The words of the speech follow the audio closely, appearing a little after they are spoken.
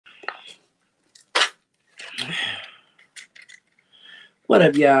What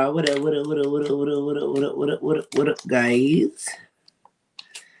up, y'all? What up, what up, what up, what up, what up, what up, what up, what up, what up, what up, guys?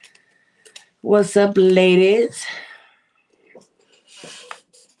 What's up, ladies?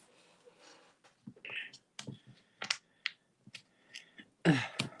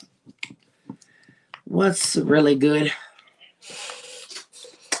 What's really good?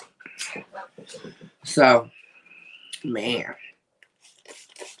 So, man,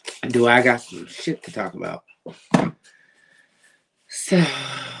 do I got some shit to talk about? So,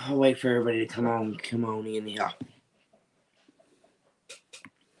 I'll wait for everybody to come on in here.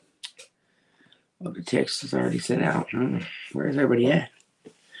 Oh, the text is already sent out. Where's everybody at?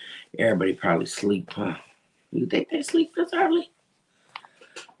 Everybody probably sleep, huh? You think they sleep this early?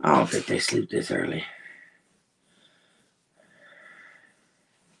 I don't think they sleep this early.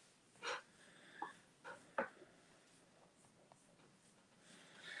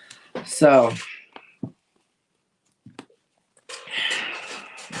 So,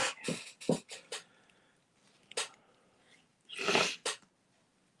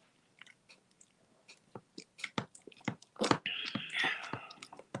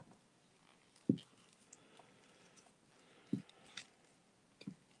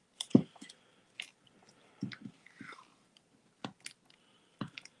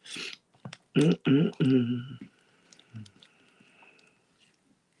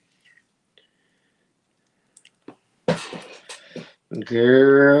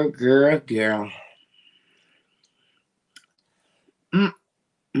 girl.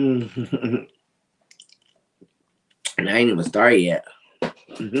 And I ain't even started yet.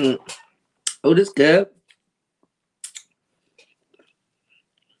 Oh, this good.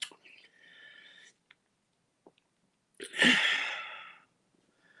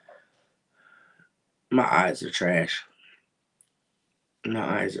 My eyes are trash.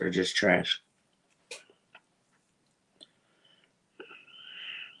 My eyes are just trash.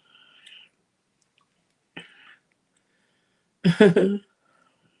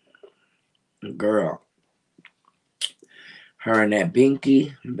 Girl. Her and that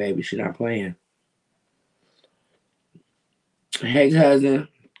Binky, baby, she not playing. Hey, cousin.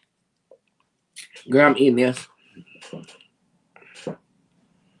 Girl, I'm eating this.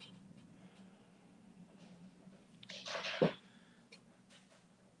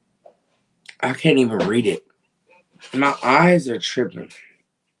 I can't even read it. My eyes are tripping.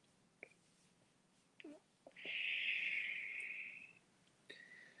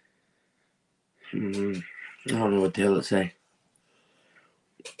 I don't know what the hell to say.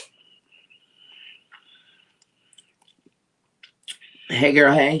 Hey,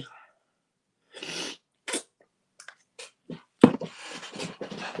 girl, hey.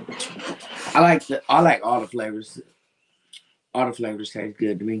 I like all the flavors. All the flavors taste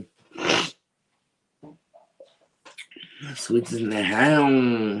good to me. Sweets in the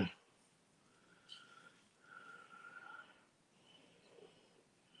hound.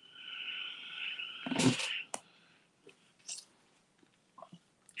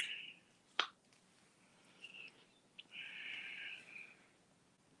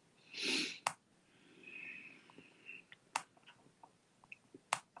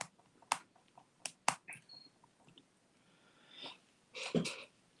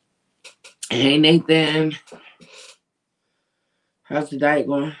 Hey, Nathan. How's the diet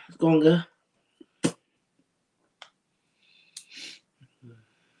going? It's going good.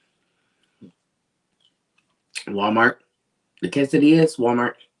 Walmart. The quesadillas,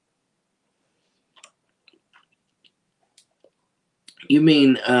 Walmart. You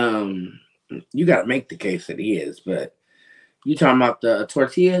mean, you gotta make the quesadillas, but you talking about the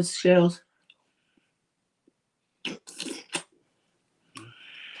tortillas shells?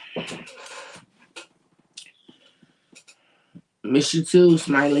 Miss you too,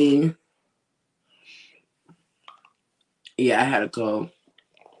 Smiley. Yeah, I had a cold.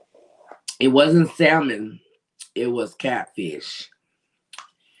 It wasn't salmon. It was catfish.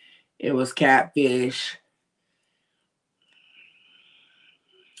 It was catfish.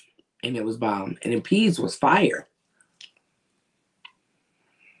 And it was bomb. And the peas was fire.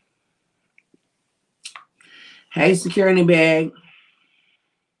 Hey, security bag.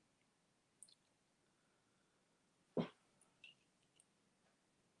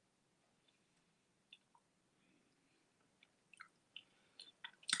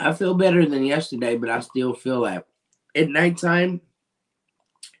 I feel better than yesterday, but I still feel that at nighttime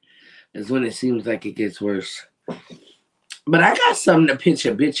is when it seems like it gets worse. But I got something to pitch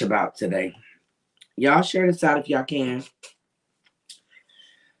a bitch about today. Y'all share this out if y'all can.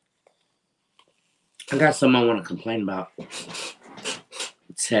 I got something I want to complain about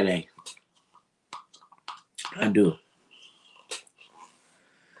today. I do.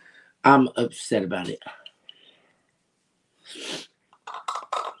 I'm upset about it.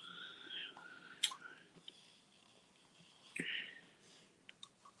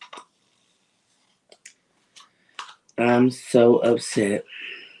 I'm so upset.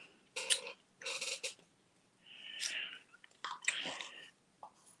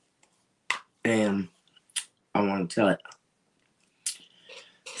 And I want to tell it.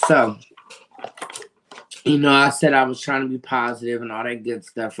 So, I said I was trying to be positive and all that good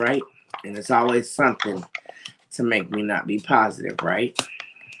stuff, right? And it's always something to make me not be positive, right?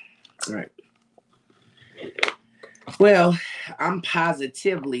 Right. Well, I'm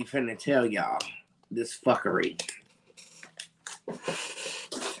positively finna tell y'all this fuckery.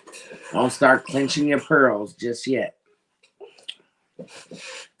 Don't start clenching your pearls just yet.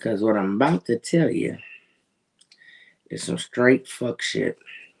 Because what I'm about to tell you is some straight fuck shit.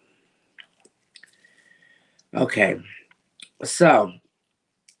 Okay. So,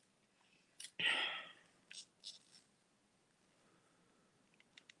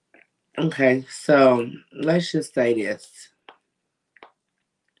 let's just say this.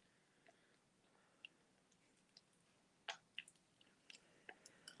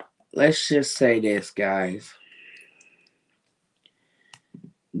 Let's just say this, guys.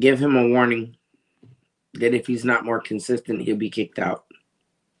 Give him a warning that if he's not more consistent, he'll be kicked out.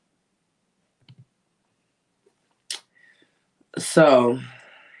 So,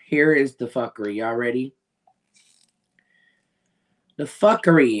 here is the fuckery. Y'all ready? The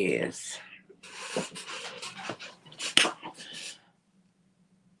fuckery is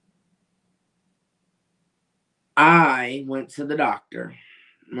I went to the doctor,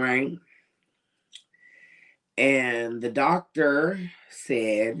 right? And the doctor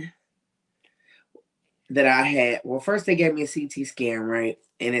said that I had, well, first they gave me a CT scan, right?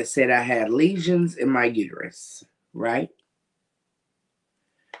 And it said I had lesions in my uterus, right?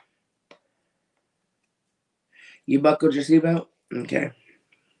 You buckled your seatbelt? Okay.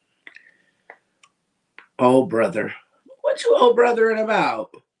 Oh, brother. What you old brothering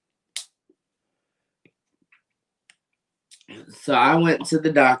about? So I went to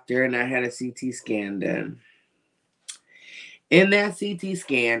the doctor and I had a CT scan done. In that CT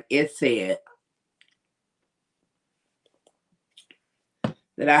scan, it said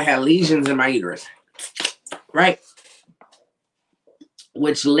that I had lesions in my uterus, right?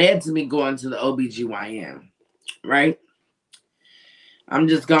 Which led to me going to the OBGYN, right? I'm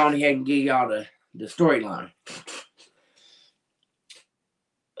just going ahead and give y'all the storyline.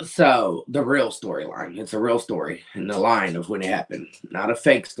 So, the real storyline. It's a real story in the line of when it happened. Not a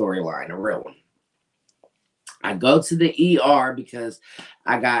fake storyline, a real one. I go to the ER because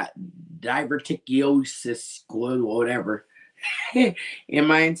I got diverticulosis, whatever, in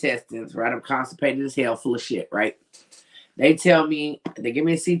my intestines, right? I'm constipated as hell, full of shit, right? They tell me, they give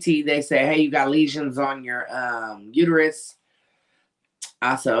me a CT, they say, hey, you got lesions on your uterus.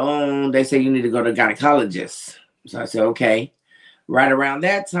 I said, oh, they say you need to go to a gynecologist. So I said, okay. Right around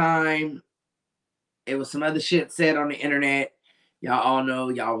that time, it was some other shit said on the internet. Y'all all know,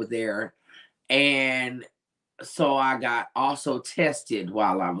 y'all was there. And so I got also tested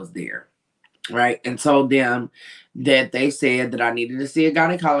while I was there, right? And told them that they said that I needed to see a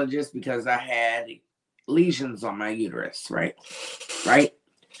gynecologist because I had lesions on my uterus, right? Right?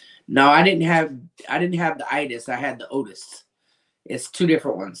 No, I didn't have the itis. I had the otis. It's two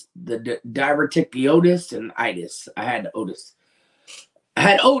different ones. The diverticulosis and itis. I had the otis. I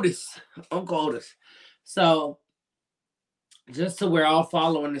had Otis, Uncle Otis. So just so we're all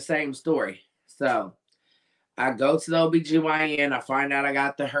following the same story. So I go to the OBGYN, I find out I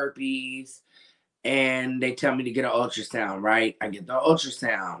got the herpes, and they tell me to get an ultrasound, right? I get the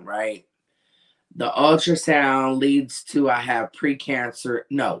ultrasound, right? The ultrasound leads to I have precancer.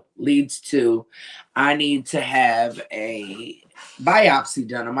 No, leads to I need to have a biopsy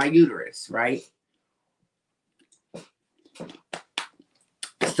done on my uterus, right?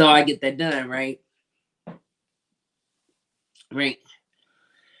 So I get that done, right? Right.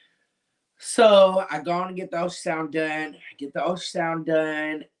 So I go on and get the ultrasound done. I get the ultrasound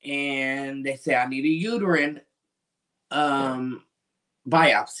done, and they say I need a uterine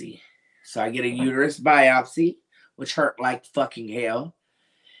biopsy. So I get a uterus biopsy, which hurt like fucking hell.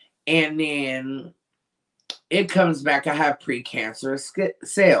 And then it comes back, I have precancerous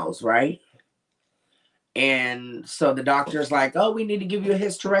cells, right? And so the doctor's like, oh, we need to give you a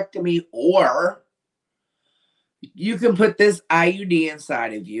hysterectomy, or you can put this IUD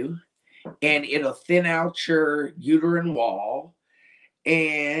inside of you and it'll thin out your uterine wall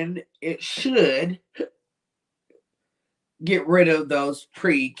and it should get rid of those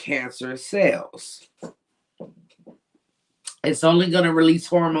precancerous cells. It's only going to release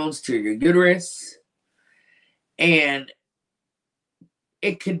hormones to your uterus, and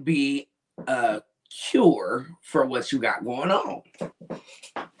it could be a cure for what you got going on.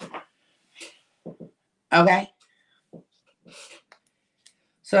 Okay?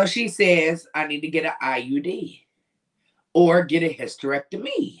 So she says, I need to get an IUD or get a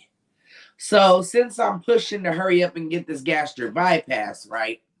hysterectomy. So since I'm pushing to hurry up and get this gastric bypass,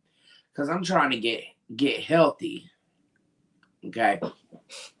 right? Because I'm trying to get healthy. Okay.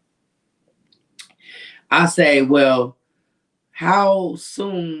 I say, well, how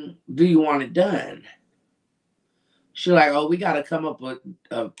soon do you want it done? She's like, oh, we got to come up with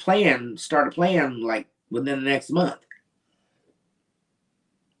a plan, start a plan like within the next month.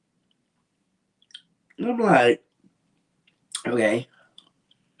 And I'm like, okay.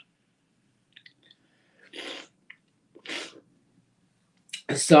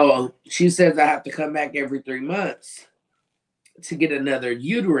 So she says I have to come back every 3 months to get another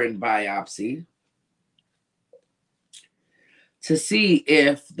uterine biopsy to see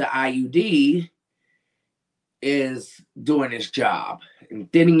if the IUD is doing its job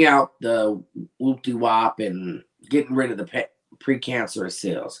and thinning out the whoop-de-wop and getting rid of the precancerous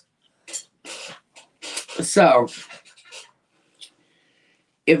cells. So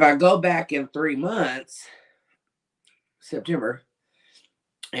if I go back in 3 months, September,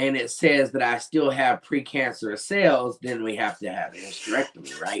 and it says that I still have precancerous cells, then we have to have a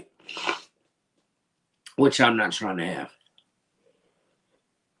hysterectomy, right? Which I'm not trying to have.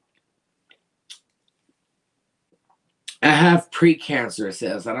 I have precancerous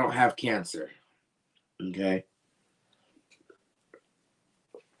cells. I don't have cancer. Okay.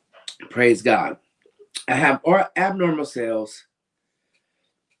 Praise God. I have abnormal cells.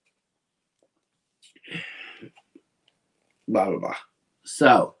 Blah, blah, blah.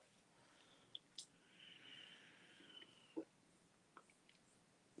 So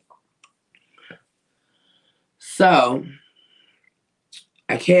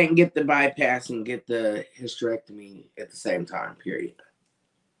I can't get the bypass and get the hysterectomy at the same time, period.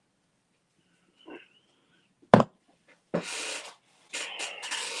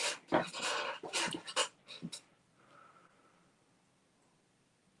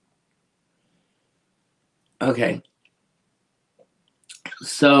 Okay.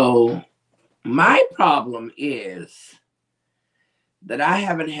 So my problem is that I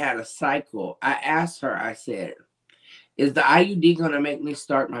haven't had a cycle. I asked her, I said, is the IUD going to make me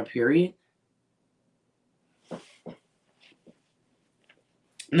start my period?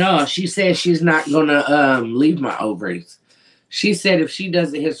 No, she said she's not going to leave my ovaries. She said if she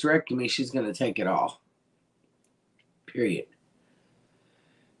does a hysterectomy, she's going to take it all. Period.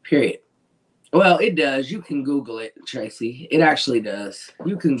 Well, it does. You can Google it, Tracy. It actually does.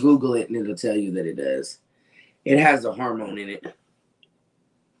 You can Google it and it'll tell you that it does. It has a hormone in it.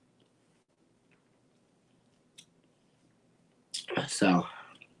 So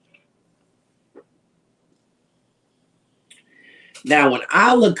now when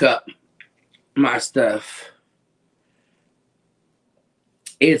I look up my stuff,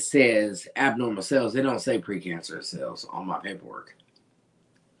 it says abnormal cells. They don't say precancerous cells on my paperwork.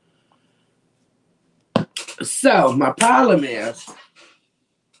 So my problem is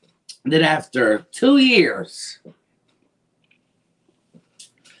that after 2 years,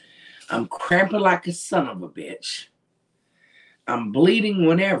 I'm cramping like a son of a bitch. I'm bleeding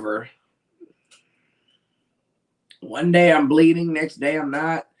whenever. One day I'm bleeding, next day I'm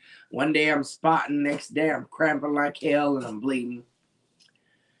not. One day I'm spotting, next day I'm cramping like hell and I'm bleeding.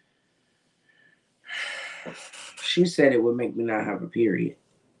 She said it would make me not have a period.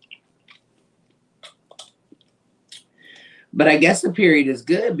 But I guess the period is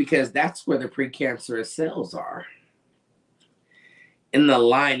good because that's where the precancerous cells are. In the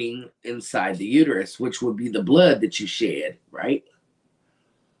lining inside the uterus, which would be the blood that you shed, right?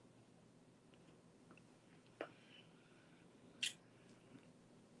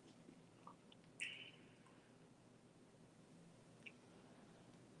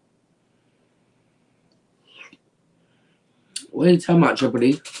 What are you talking about, Triple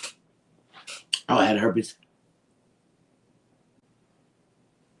D? Oh, I had herpes.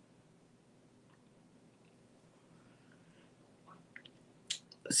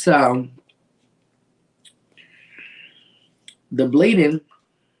 So, the bleeding,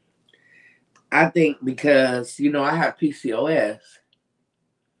 I think because, I have PCOS.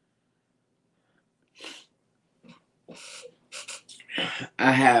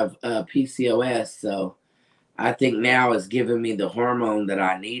 I have PCOS, so I think now it's giving me the hormone that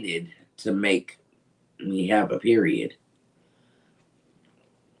I needed to make me have a period.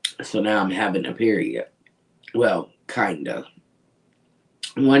 So now I'm having a period. Well, Kinda.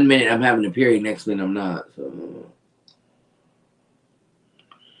 1 minute I'm having a period, next minute I'm not. So.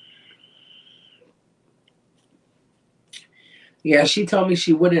 Yeah, she told me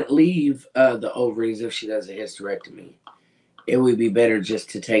she wouldn't leave the ovaries if she does a hysterectomy. It would be better just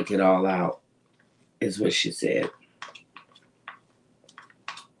to take it all out, is what she said.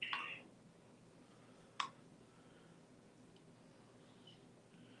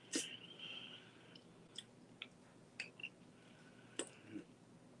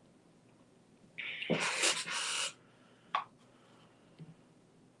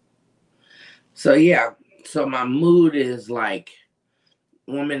 So yeah, so my mood is like,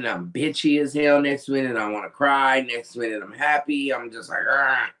 1 minute I'm bitchy as hell, next minute I want to cry, next minute I'm happy. I'm just like,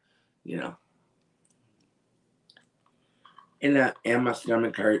 you know. And my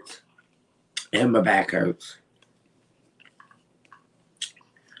stomach hurts, and my back hurts.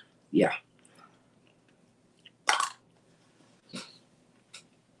 Yeah.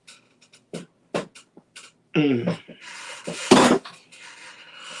 Mm.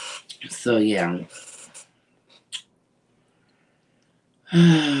 So yeah.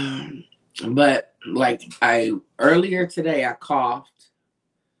 But like earlier today I coughed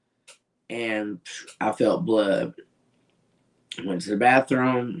and I felt blood. Went to the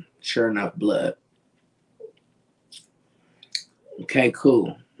bathroom, sure enough, blood. Okay,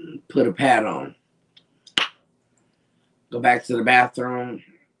 cool. Put a pad on. Go back to the bathroom,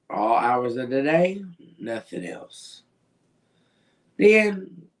 all hours of the day, nothing else.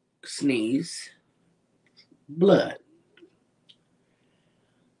 Then sneeze, blood.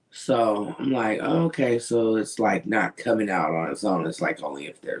 So I'm like, okay, so it's like not coming out on its own. It's like only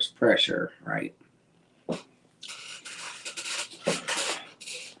if there's pressure, right?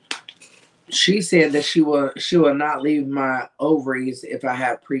 She said that she will not leave my ovaries if I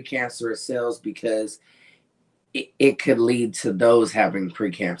have precancerous cells because it could lead to those having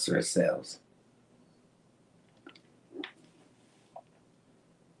precancerous cells.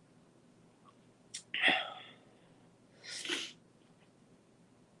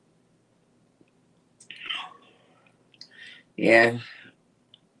 Yeah.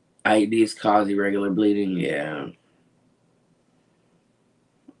 IUDs cause irregular bleeding. Yeah.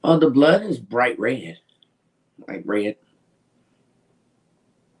 Oh, the blood is bright red. Like red.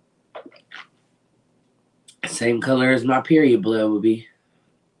 Same color as my period blood would be.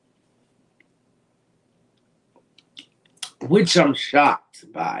 Which I'm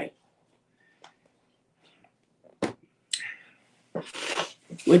shocked by.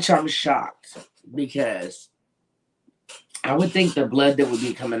 Which I'm shocked because I would think the blood that would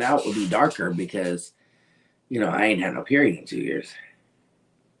be coming out would be darker because, I ain't had no period in 2 years.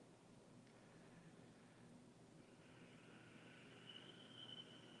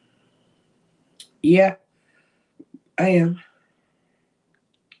 Yeah, I am.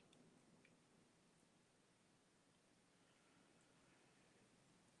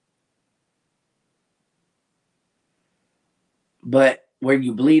 But were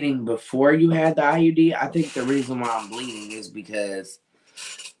you bleeding before you had the IUD? I think the reason why I'm bleeding is because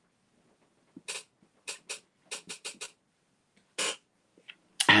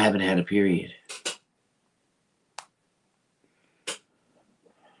I haven't had a period.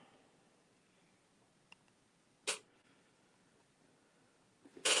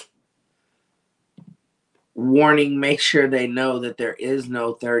 Warning, make sure they know that there is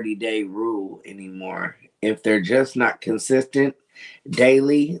no 30-day rule anymore. If they're just not consistent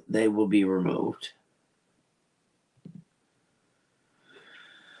daily, they will be removed.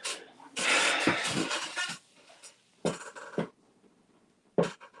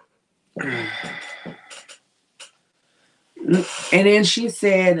 And then she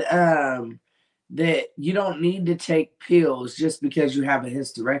said that you don't need to take pills just because you have a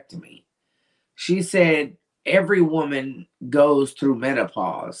hysterectomy. She said every woman goes through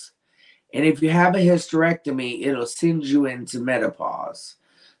menopause. And if you have a hysterectomy, it'll send you into menopause.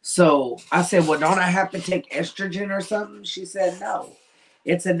 So I said, well, don't I have to take estrogen or something? She said, no.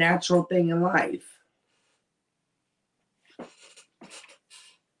 It's a natural thing in life.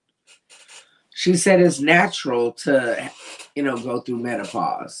 She said it's natural to, go through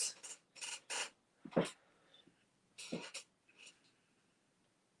menopause.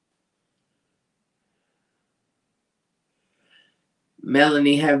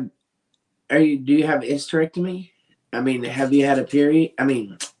 Melanie, do you have a hysterectomy? I mean, have you had a period? I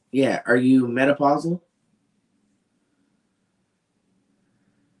mean, yeah, are you menopausal?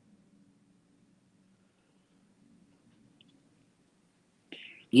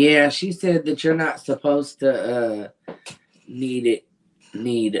 Yeah, she said that you're not supposed to need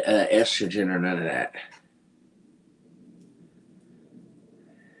estrogen or none of that.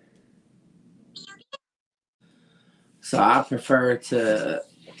 So I prefer to,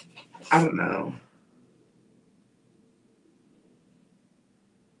 I don't know.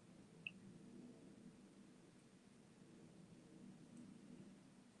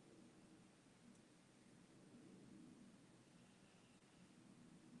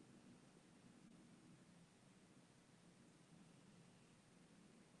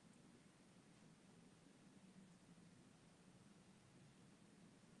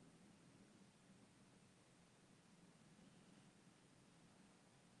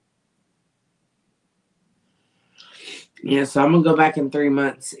 Yeah, so I'm gonna go back in 3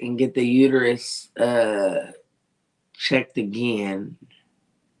 months and get the uterus checked again.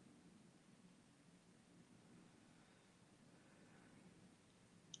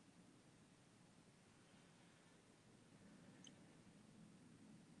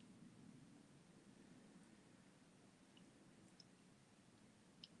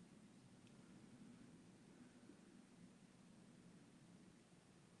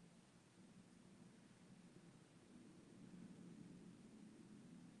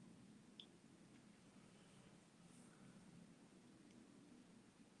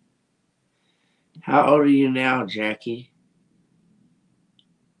 How old are you now, Jackie?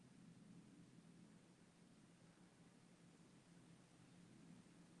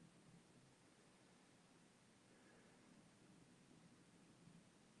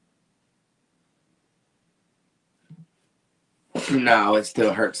 No, it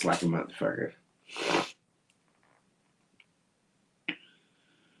still hurts like a motherfucker.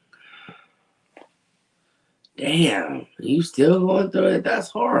 Damn, you still going through it?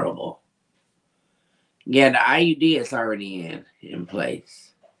 That's horrible. Yeah, the IUD is already in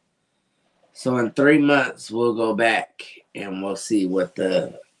place. So in 3 months we'll go back and we'll see what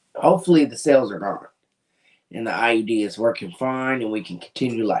the hopefully the cells are gone and the IUD is working fine and we can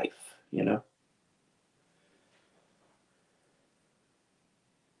continue life, you know?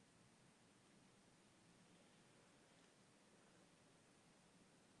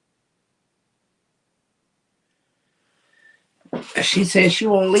 She said she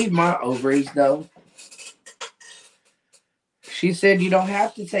won't leave my ovaries though. She said you don't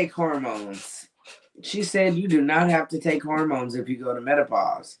have to take hormones. She said you do not have to take hormones if you go to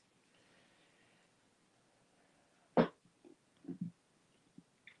menopause.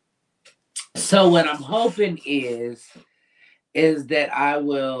 So what I'm hoping is that I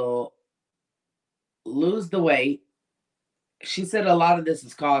will lose the weight. She said a lot of this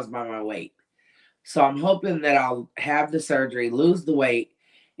is caused by my weight. So I'm hoping that I'll have the surgery, lose the weight,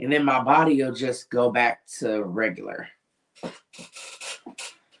 and then my body will just go back to regular.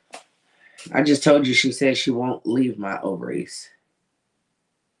 I just told you she said she won't leave my ovaries.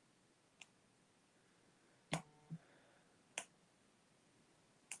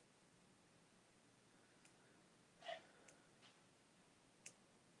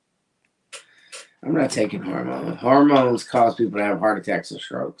 I'm not taking hormones. Hormones cause people to have heart attacks and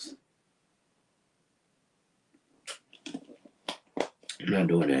strokes. I'm not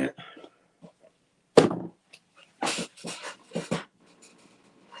doing that.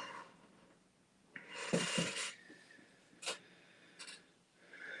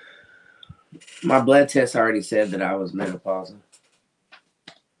 My blood test already said that I was menopausal.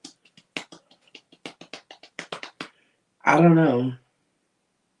 I don't know.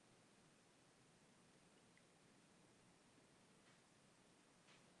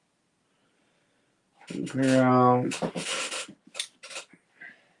 Girl,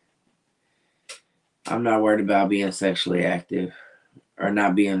 I'm not worried about being sexually active or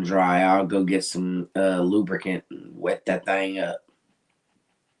not being dry. I'll go get some lubricant and wet that thing up.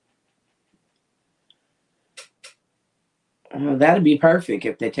 That'd be perfect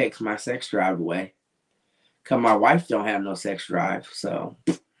if they take my sex drive away. Cause my wife don't have no sex drive, so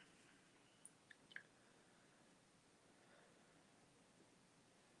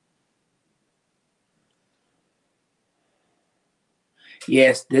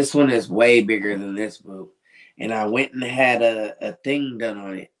yes, this one is way bigger than this boob. And I went and had a thing done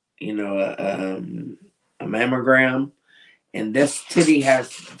on it, you know, a mammogram. And this titty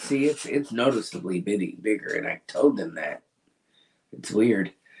has see it's noticeably bigger, and I told them that. It's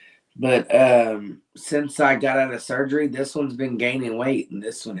weird. But since I got out of surgery, this one's been gaining weight and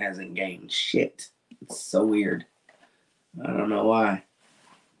this one hasn't gained shit. It's so weird. I don't know why.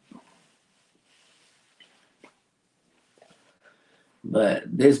 But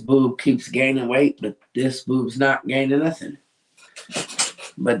this boob keeps gaining weight, but this boob's not gaining nothing.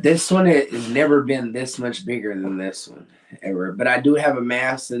 But this one has never been this much bigger than this one ever. But I do have a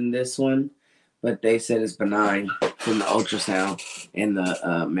mass in this one, but they said it's benign from the ultrasound and the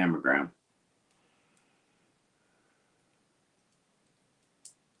mammogram.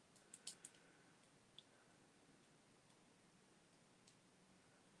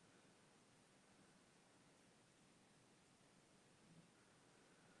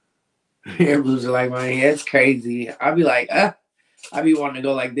 Hair boobs are like mine. That's crazy. I'll be like, I be wanting to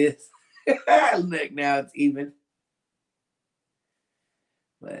go like this. Look, now it's even.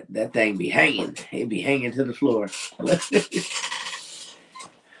 But that thing be hanging. It be hanging to the floor.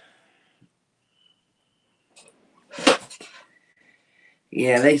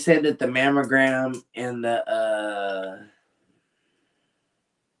 Yeah, they said that the mammogram and the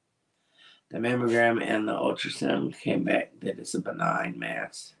ultrasound came back that it's a benign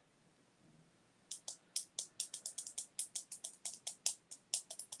mass.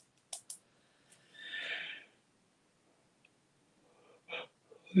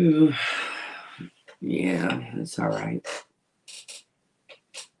 Yeah, it's all right.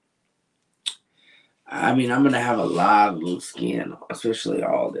 I mean, I'm gonna have a lot of loose skin, especially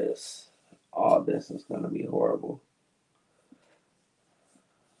all this. All this is gonna be horrible.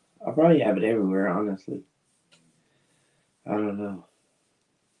 I'll probably have it everywhere, honestly. I don't know.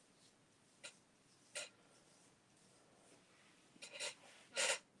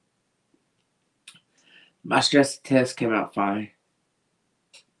 My stress test came out fine.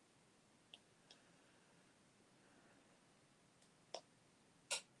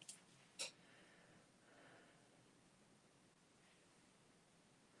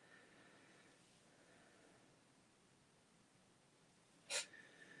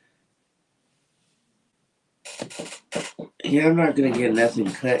 Yeah, I'm not gonna get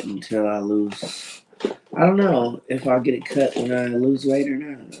nothing cut until I lose. I don't know if I'll get it cut when I lose weight or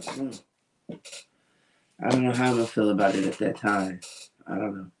not. I don't know. I don't know how I'm gonna feel about it at that time. I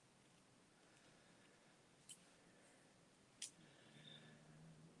don't know.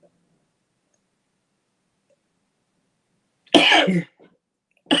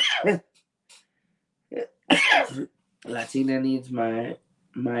 Latina needs my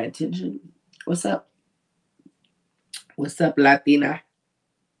attention. What's up? What's up, Latina?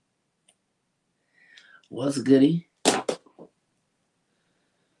 What's goody?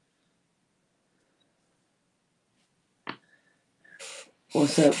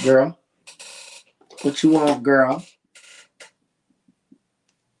 What's up, girl? What you want, girl?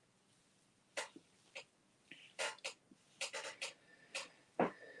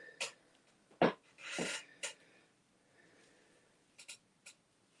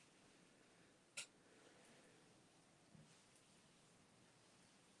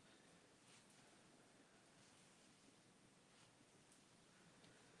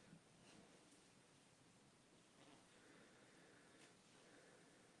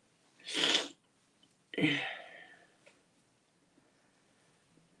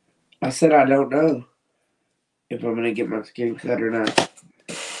 I said I don't know if I'm gonna get my skin cut or not.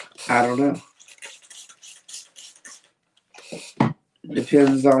 I don't know.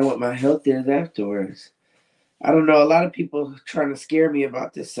 Depends on what my health is afterwards. I don't know. A lot of people trying to scare me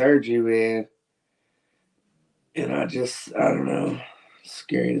about this surgery, man. And I don't know.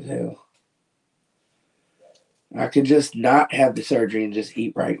 Scary as hell. I could just not have the surgery and just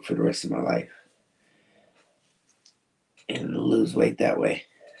eat right for the rest of my life and lose weight that way.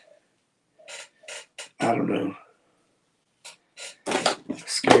 I don't know. I'm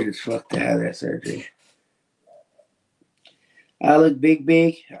scared as fuck to have that surgery. I look big,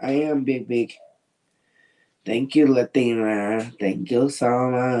 big. I am big, big. Thank you, Latina. Thank you so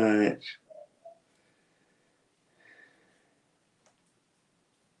much.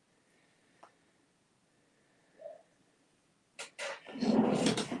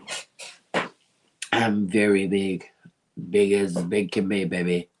 I'm very big. Big as big can be,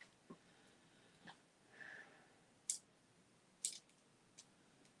 baby.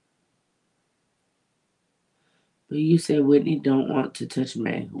 But you said Whitney don't want to touch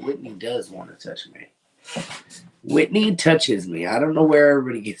me. Whitney does want to touch me. Whitney touches me. I don't know where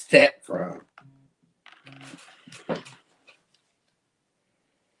everybody gets that from.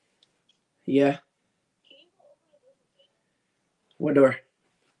 Yeah. What door?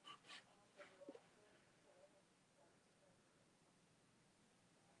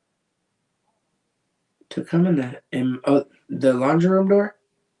 To come in the laundry room door?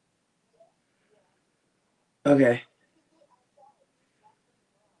 Okay.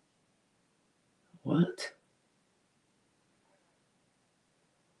 What?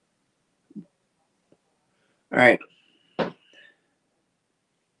 All right.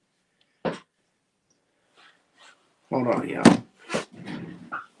 Hold on, y'all.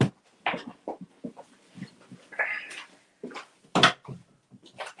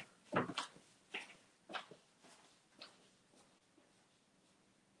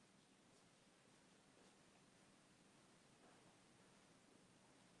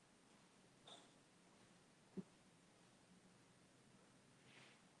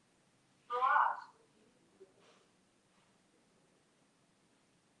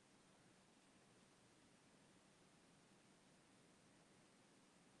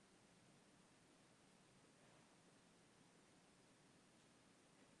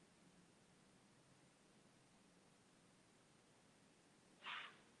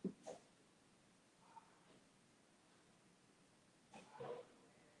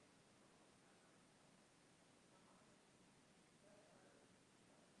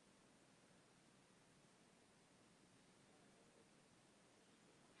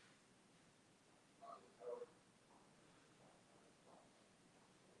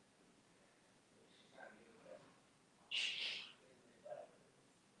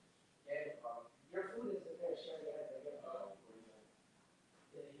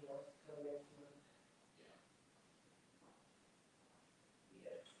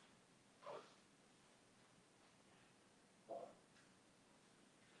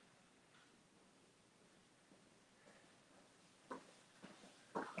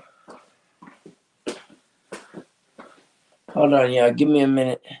 Hold on, y'all. Give me a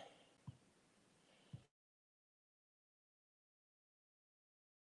minute.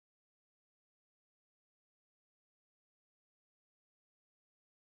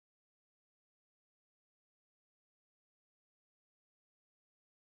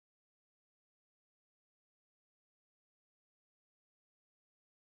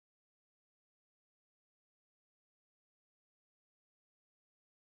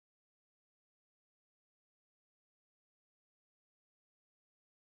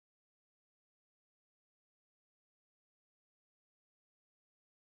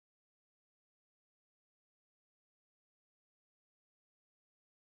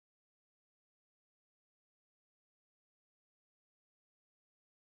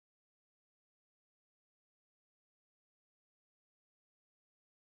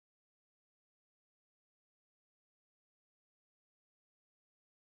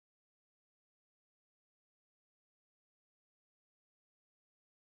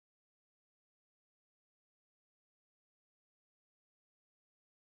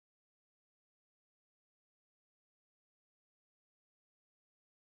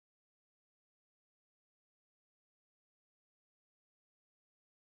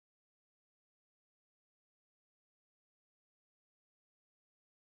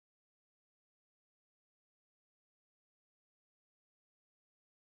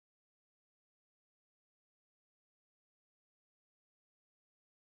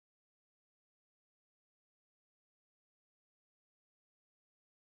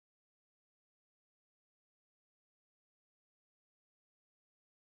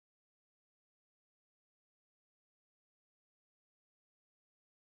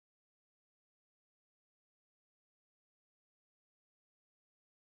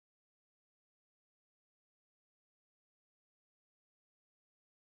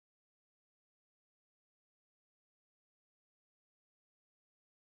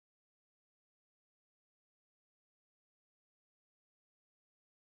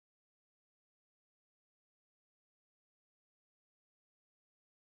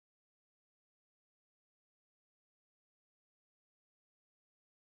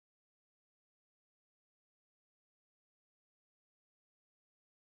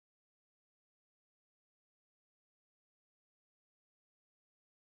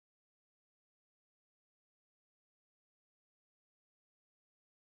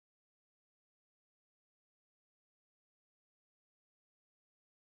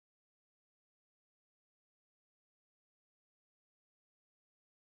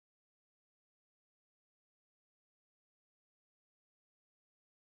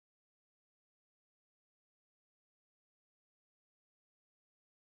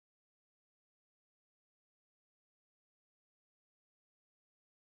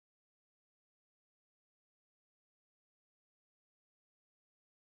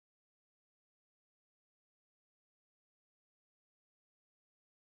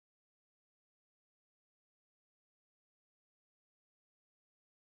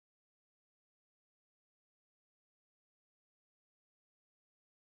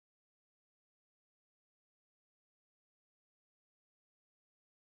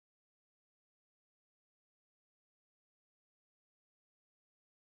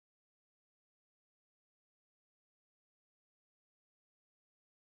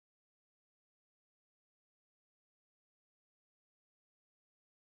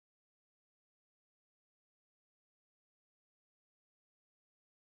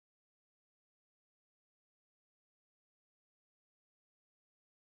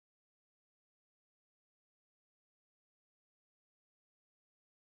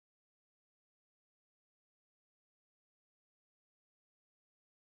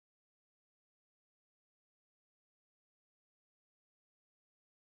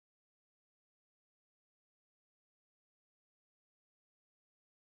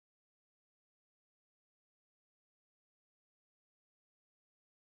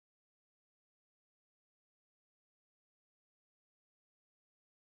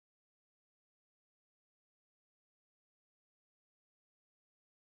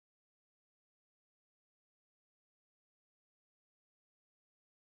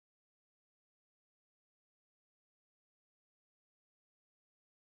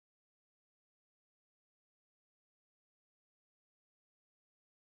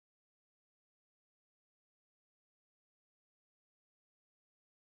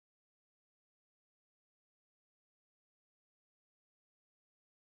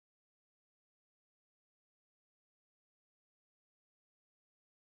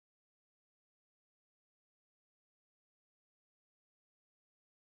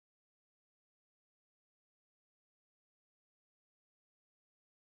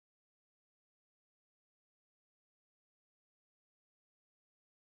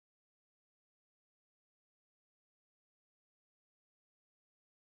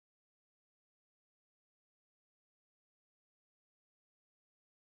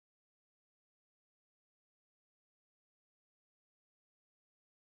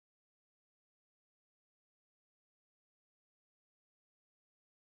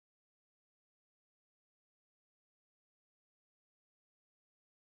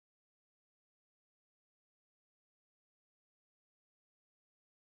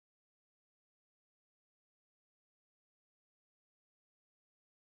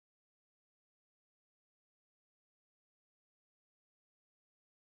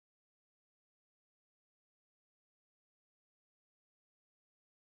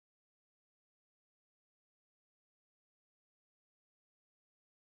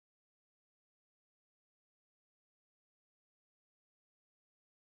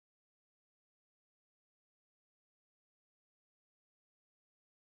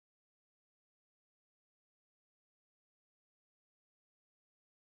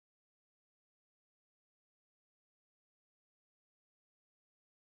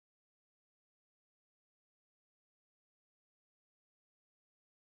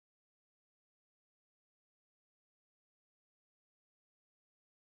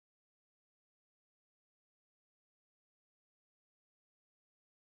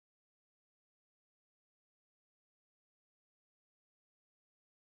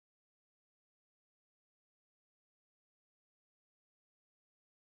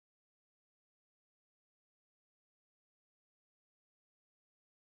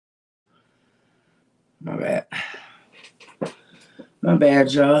 My bad. My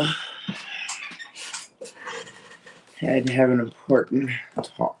bad, y'all. Had to have an important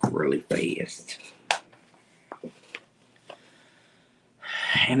talk really fast.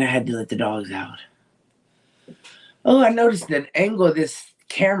 And I had to let the dogs out. Oh, I noticed that angle of this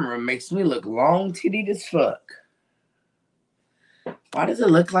camera makes me look long-tittied as fuck. Why does it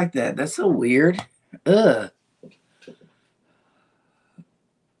look like that? That's so weird. Ugh.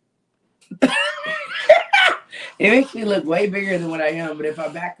 It makes me look way bigger than what I am, but if I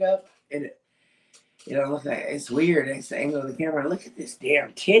back up, it don't look like it's weird. It's the angle of the camera. Look at this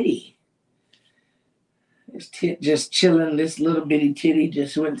damn titty. This tit just chilling. This little bitty titty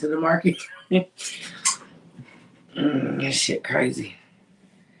just went to the market. This shit crazy.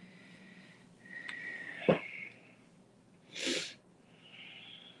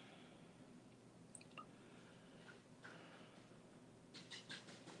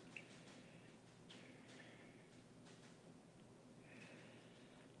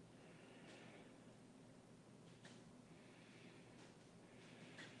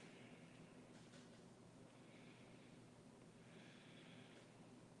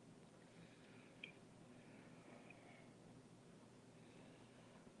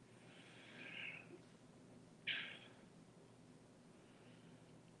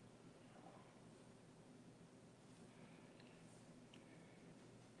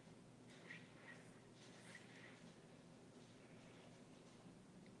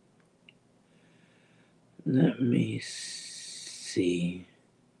 Let me see.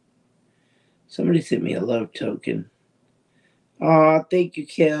 Somebody sent me a love token. Oh, thank you,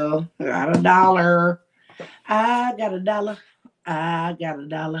 Kel. I got $1. I got $1. I got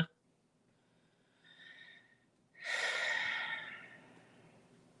 $1.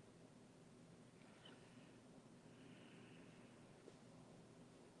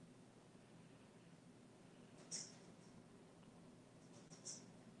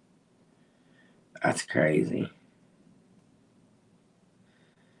 That's crazy.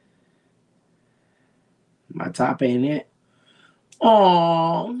 My top ain't it.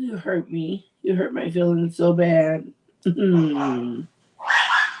 Oh, you hurt me. You hurt my feelings so bad.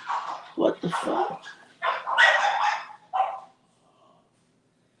 What the fuck?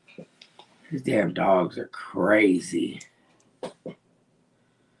 These damn dogs are crazy.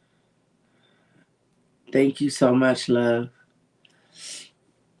 Thank you so much, love.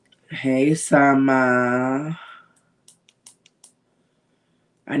 Hey, Sama.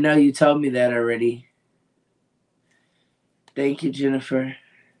 I know you told me that already. Thank you, Jennifer.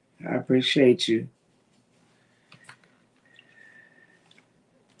 I appreciate you.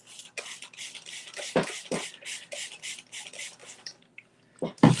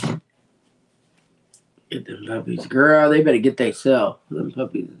 Get them puppies. Girl, they better get themselves. Them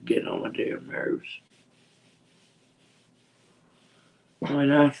puppies are getting on my damn nerves.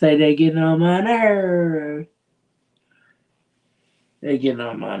 When I say they getting on my nerves, they getting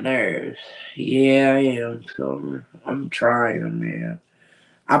on my nerves. Yeah, I am. So I'm trying, man.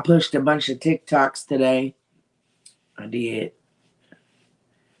 I pushed a bunch of TikToks today. I did.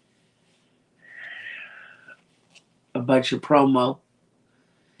 A bunch of promo.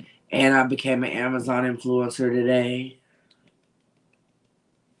 And I became an Amazon influencer today.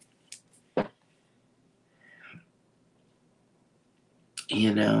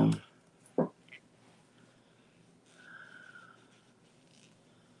 You know.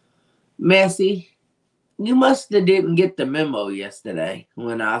 Messy, you must have didn't get the memo yesterday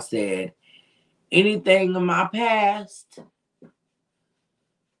when I said anything in my past.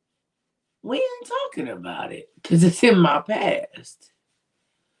 We ain't talking about it because it's in my past.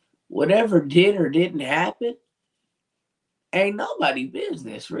 Whatever did or didn't happen ain't nobody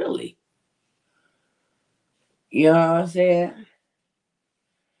business, really. You know what I'm saying?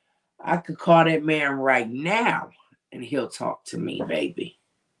 I could call that man right now and he'll talk to me, baby.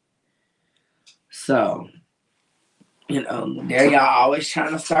 So, there y'all always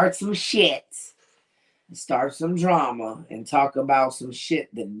trying to start some shit, start some drama, and talk about some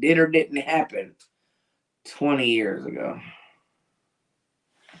shit that did or didn't happen 20 years ago.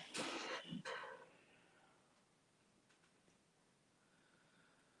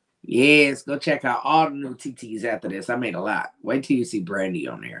 Yes, go check out all the new TTs after this. I made a lot. Wait till you see Brandy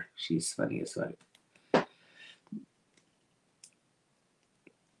on there. She's funny as fuck.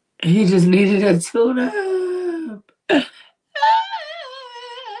 He just needed a tune up.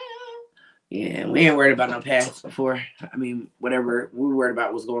 Yeah, we ain't worried about no past before. I mean, whatever we were worried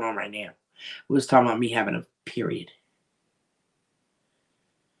about what's going on right now. We was talking about me having a period.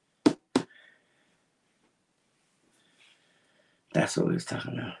 That's what we was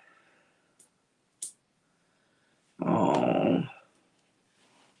talking about.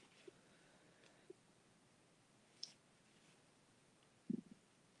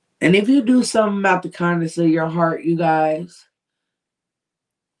 And if you do something about the kindness of your heart, you guys,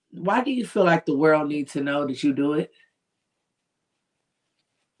 why do you feel like the world needs to know that you do it?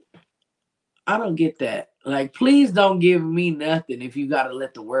 I don't get that. Like, please don't give me nothing if you got to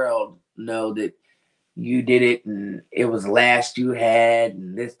let the world know that you did it and it was the last you had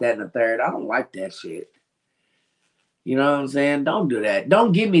and this, that, and the third. I don't like that shit. You know what I'm saying? Don't do that.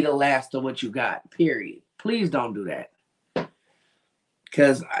 Don't give me the last of what you got, period. Please don't do that.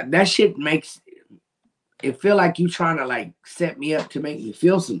 Because that shit makes it feel like you trying to like set me up to make me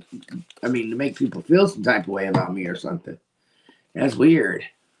feel some, to make people feel some type of way about me or something. That's weird.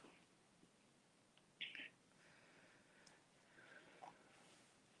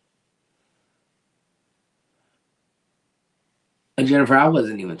 And Jennifer, I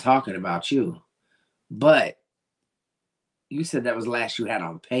wasn't even talking about you, but you said that was the last you had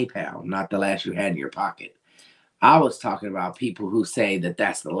on PayPal, not the last you had in your pocket. I was talking about people who say that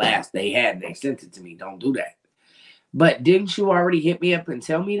that's the last they had and they sent it to me. Don't do that. But didn't you already hit me up and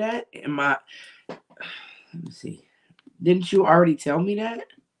tell me that? Let me see. Didn't you already tell me that?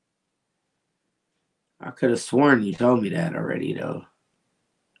 I could have sworn you told me that already, though.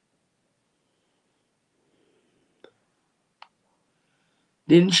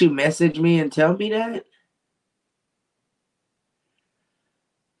 Didn't you message me and tell me that?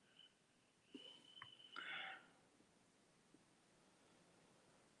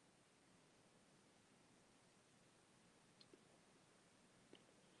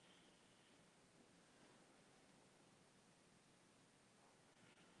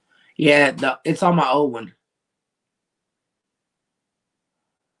 Yeah, it's on my old one.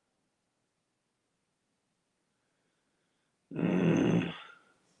 Mm.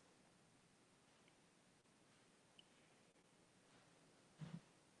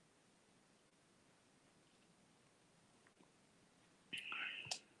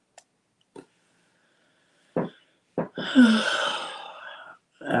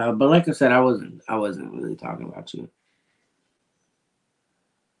 But like I said, I wasn't really talking about you.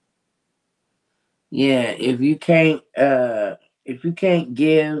 Yeah, if you can't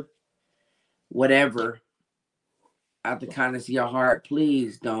give whatever out the kindness of your heart,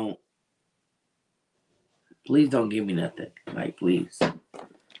 please don't give me nothing. Like, please.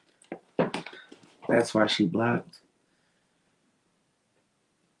 That's why she blocked.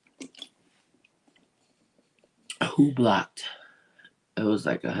 Who blocked? It was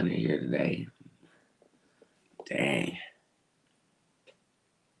like 100 here today. Dang.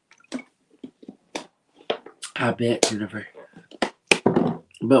 I bet, Jennifer.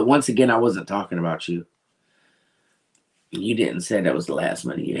 But once again, I wasn't talking about you. You didn't say that was the last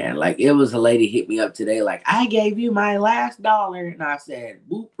money you had. Like, it was a lady hit me up today, like, I gave you my last dollar. And I said,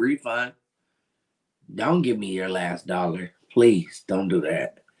 boop, refund. Don't give me your last dollar. Please don't do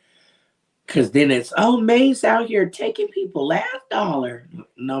that. Because then it's, oh, May's out here taking people last dollar.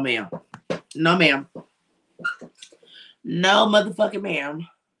 No, ma'am. No, ma'am. No, motherfucking ma'am.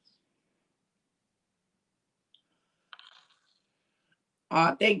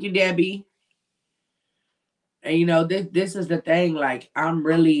 Thank you, Debbie. And this is the thing. Like, I'm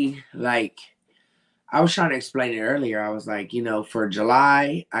really like, I was trying to explain it earlier. I was like, for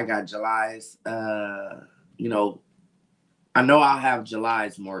July, I got July's. You know, I know I'll have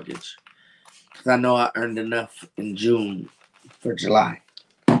July's mortgage because I know I earned enough in June for July.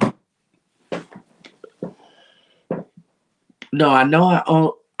 No, I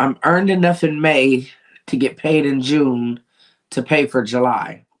know I'm earned enough in May to get paid in June to pay for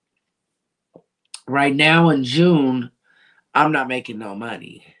July. Right now in June, I'm not making no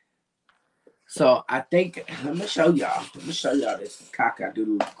money. So I think I'm gonna show y'all. I'm gonna show y'all this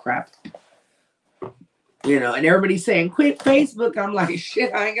cockadoodle crap. And everybody's saying quit Facebook. I'm like,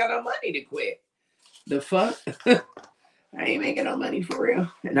 shit, I ain't got no money to quit. The fuck? I ain't making no money for real.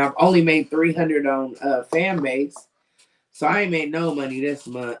 And I've only made 300 on fan base. So I ain't made no money this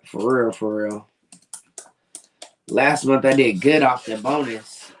month. For real, for real. Last month I did good off the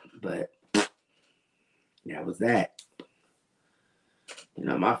bonus. But that was that.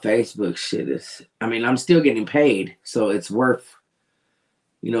 My Facebook shit is, I'm still getting paid. So it's worth,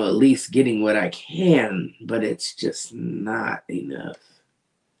 at least getting what I can. But it's just not enough.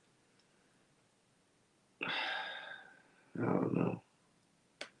 I don't know.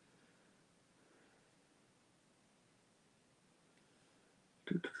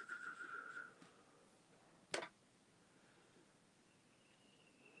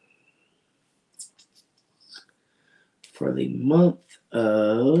 For the month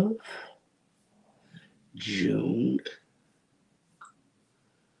of June,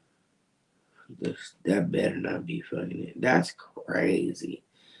 that better not be fucking it. That's crazy.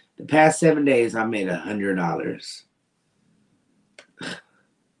 The past 7 days, I made $100.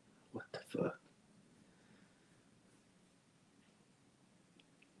 What the fuck?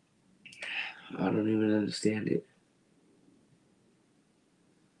 I don't even understand it.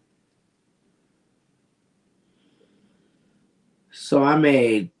 So I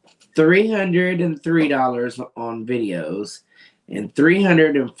made $303 on videos and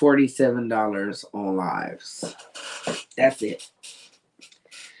 $347 on lives. That's it.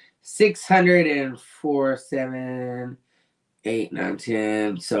 604, 7, 8, 9,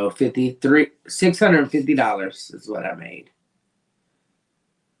 10. So $650 is what I made.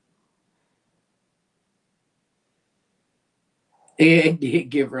 It did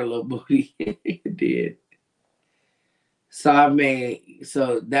give her a little booty. It did. So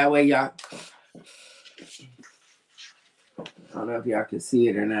that way y'all, I don't know if y'all can see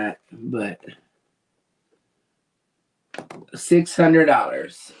it or not, but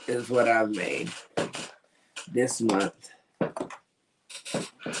 $600 is what I've made this month.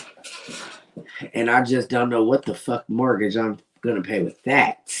 And I just don't know what the fuck mortgage I'm gonna pay with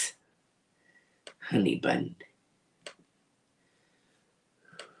that. Honey bun.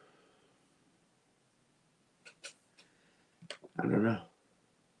 I don't know.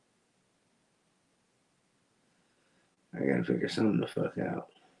 I gotta figure something the fuck out.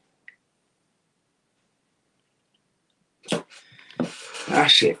 That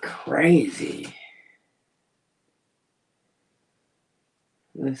shit crazy.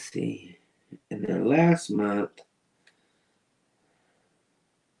 Let's see. And then last month,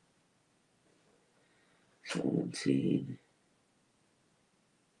 17.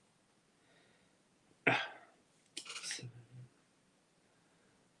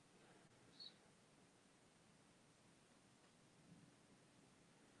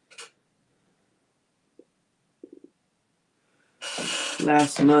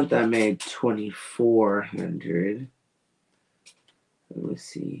 Last month I made $2,400. Let me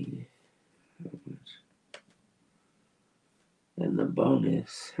see. How much? And the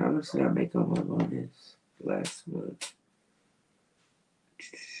bonus. How much did I make on my bonus last month?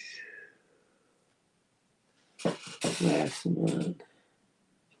 Last month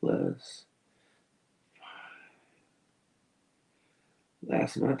plus.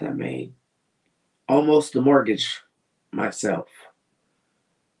 Last month I made almost the mortgage myself.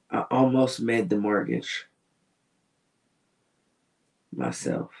 I almost made the mortgage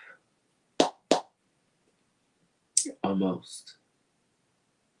myself. Almost.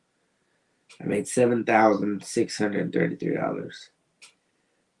 I made $7,633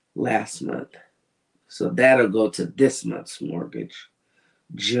 last month. So that'll go to this month's mortgage,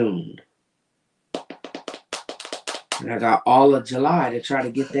 June. And I got all of July to try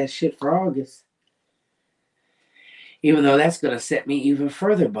to get that shit for August. Even though that's going to set me even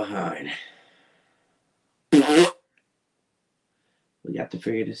further behind. We got to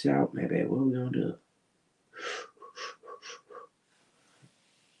figure this out, maybe. What are we going to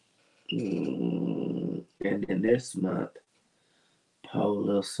do? And then this month,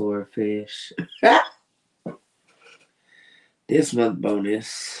 Polo Swordfish. This month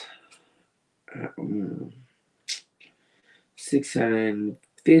bonus,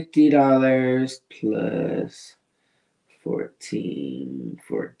 $650 plus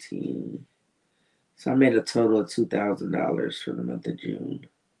 14. So I made a total of $2,000 for the month of June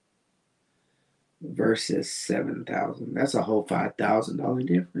versus $7,000. That's a whole $5,000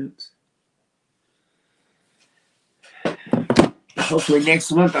 difference. Hopefully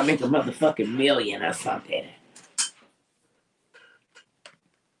next month I make a motherfucking million or something.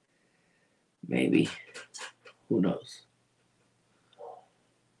 Maybe. Who knows?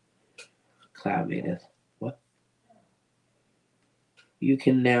 Cloud made us. What? You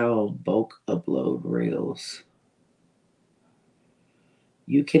can now bulk upload Reels.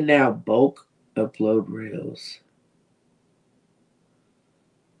 You can now bulk upload Reels.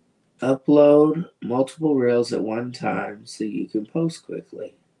 Upload multiple Reels at one time so you can post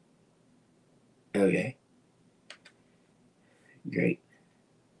quickly. Okay. Great.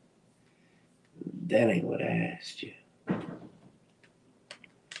 That ain't what I asked you.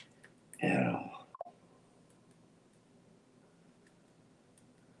 At all.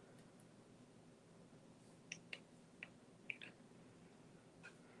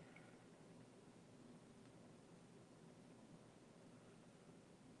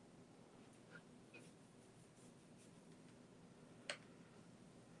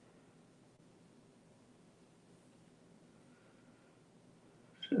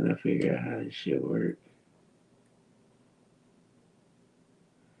 Trying to figure out how this shit works.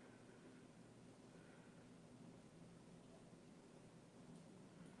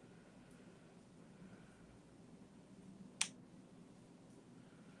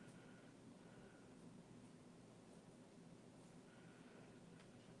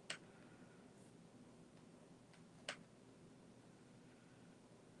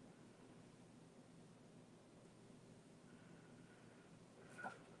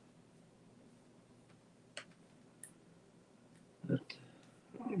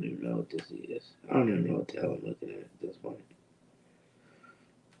 don't even know what this is. I don't even know what the hell I'm looking at this point.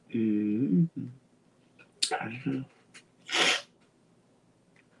 I don't know.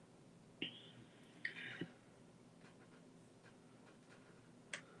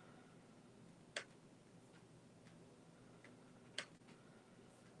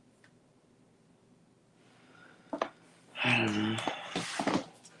 I don't know.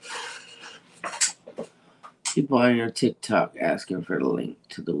 People on your TikTok asking for the link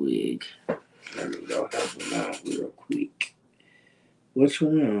to the wig. Let me go help them out real quick. Which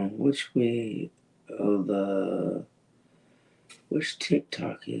one? Which wig? Oh, which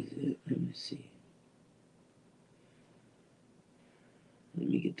TikTok is it? Let me see. Let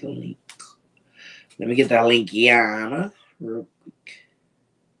me get the link. Let me get that link, Yana, real quick.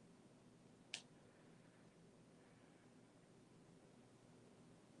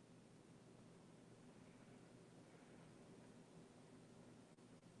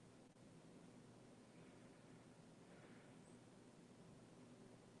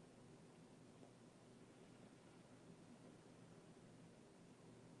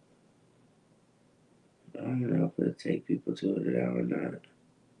 I don't know if it'll take people to it now or not.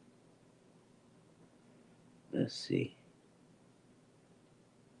 Let's see.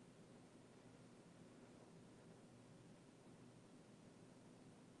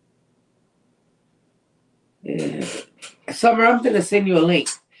 Yeah. Summer, I'm gonna send you a link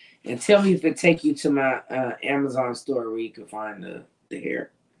and tell me if it take you to my Amazon store where you can find the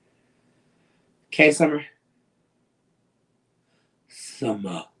hair. Okay, Summer?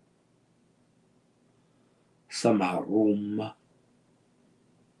 Summer room.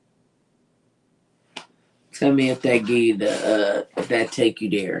 Tell me if that give you the if that take you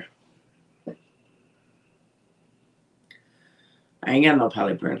there. I ain't got no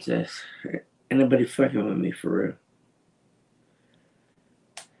Polly Princess. Anybody fucking with me for real?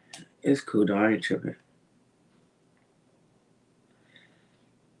 It's cool though. I ain't tripping.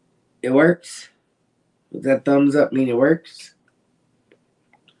 It works. Does that thumbs up mean it works?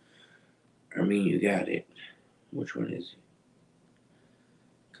 I mean you got it. Which one is it?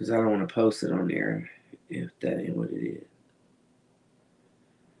 Because I don't want to post it on there if that ain't what it is.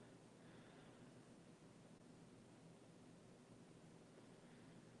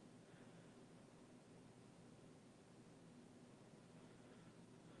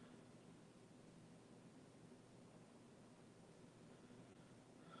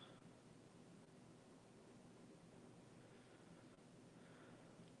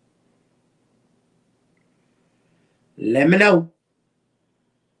 Let me know.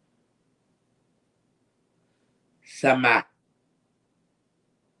 Summer.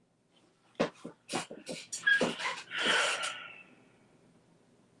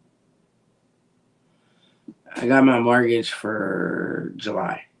 I got my mortgage for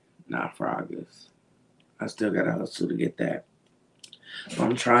July, not for August. I still got to hustle to get that.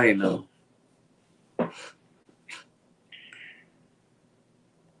 I'm trying though.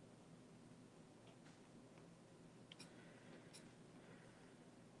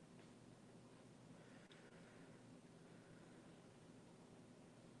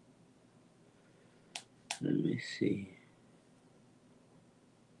 Let me see.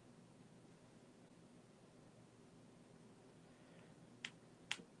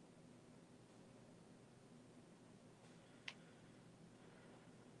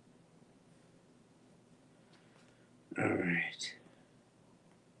 All right.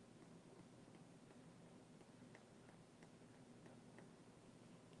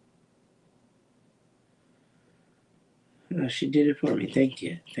 Oh, she did it for me. Thank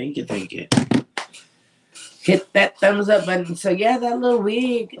you. Thank you. Thank you. Hit that thumbs up button. So yeah, that little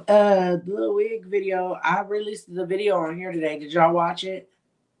wig video. I released the video on here today. Did y'all watch it?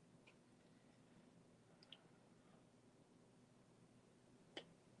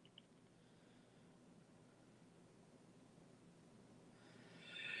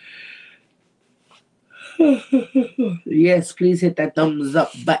 Yes, please hit that thumbs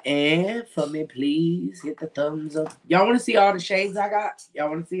up button for me, please. Hit the thumbs up. Y'all want to see all the shades I got?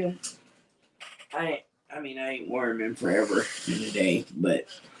 Y'all want to see them? I ain't worn them forever in a day, but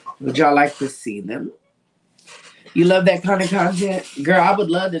would y'all like to see them? You love that kind of content? Girl, I would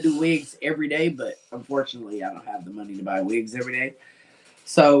love to do wigs every day, but unfortunately, I don't have the money to buy wigs every day.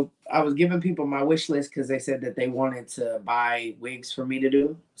 So I was giving people my wish list because they said that they wanted to buy wigs for me to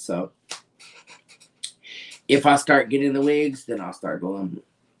do. So if I start getting the wigs, then I'll start going.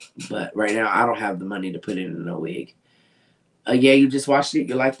 But right now, I don't have the money to put in a wig. Yeah, you just watched it.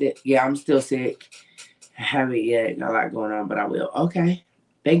 You liked it. Yeah, I'm still sick. I haven't yet. Got a lot going on, but I will. Okay.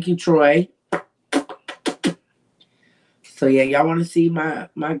 Thank you, Troy. So yeah, y'all want to see my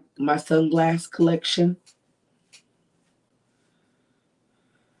sunglass collection?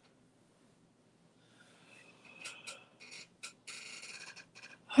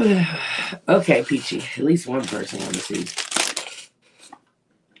 Okay, Peachy. At least one person want to see.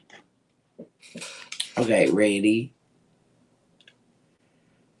 Okay, ready.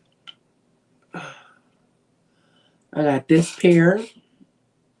 I got this pair.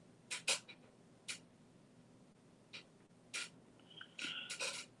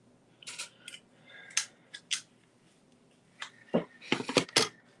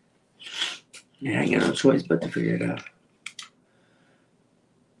 Yeah, I got no choice but to figure it out.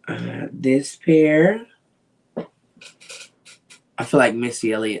 This pair. I feel like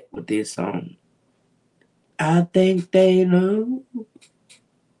Missy Elliott with this song. I think they know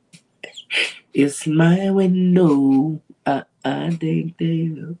it's my window. I think they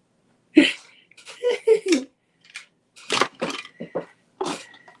know.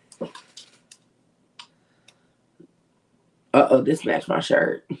 Uh-oh, this matched my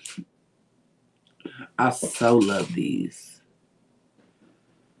shirt. I so love these.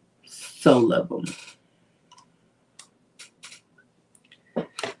 So love them.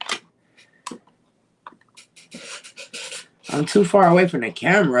 I'm too far away from the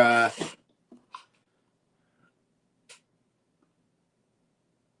camera.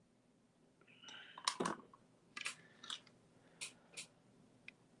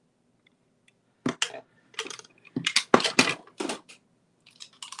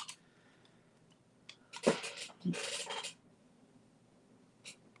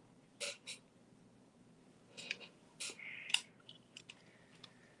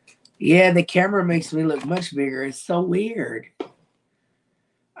 Yeah, the camera makes me look much bigger. It's so weird.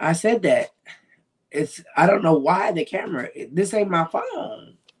 I said that. I don't know why the camera. This ain't my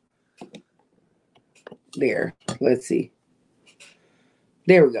phone. There. Let's see.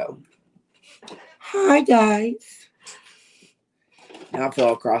 There we go. Hi, guys. Now I feel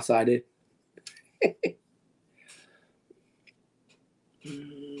all cross-eyed.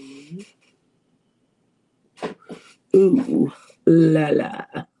 Ooh, la la.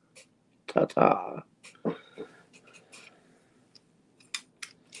 Ta-ta.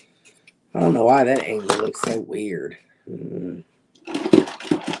 I don't know why that angle looks so weird.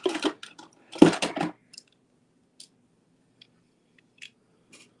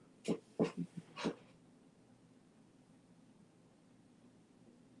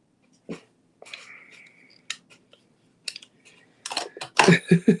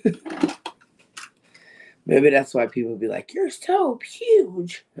 Maybe that's why people be like, you're so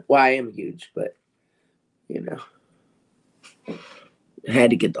huge. Well, I am huge, but, you know. I had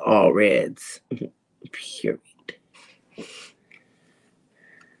to get the all reds. Period.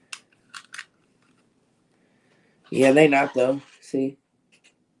 Yeah, they not, though. See?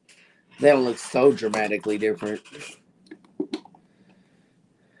 They don't look so dramatically different.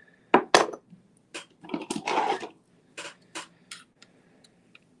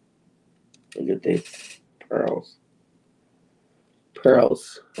 Look at this. Pearls.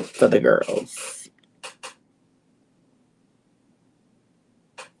 Pearls for the girls.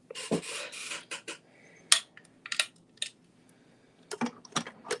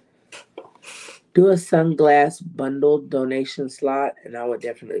 Do a sunglass bundle donation slot, and I would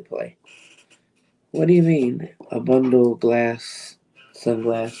definitely play. What do you mean? A bundle glass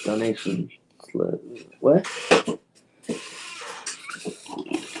sunglass donation slot? What?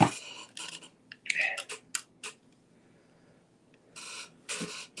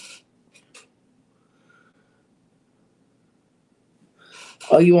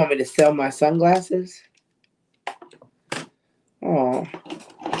 Oh, you want me to sell my sunglasses? Oh,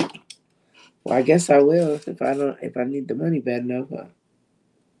 well, I guess I will if I need the money bad enough.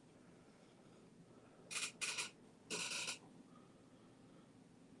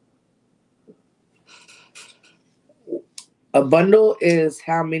 A bundle is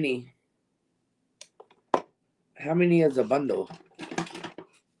how many? How many is a bundle?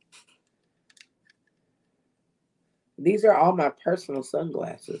 These are all my personal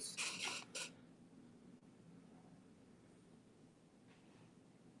sunglasses.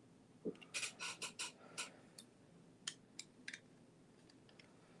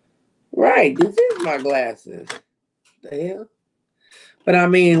 Right, this is my glasses. The hell? But I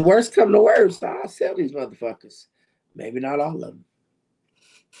mean, worst come to worst, I'll sell these motherfuckers. Maybe not all of them.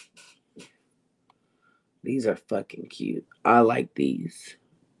 These are fucking cute. I like these.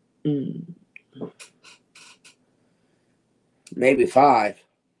 Maybe 5.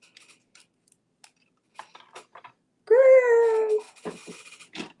 Girl.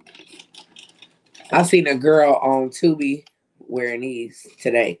 I seen a girl on Tubi wearing these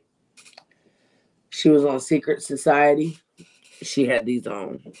today. She was on Secret Society. She had these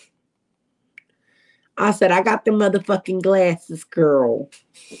on. I said, I got the motherfucking glasses, girl.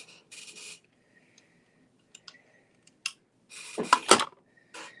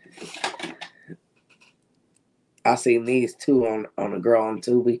 I seen these two on a girl on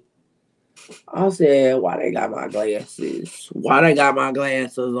Tubi. I said, why they got my glasses? Why they got my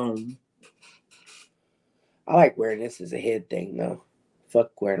glasses on? I like wearing this as a head thing, though.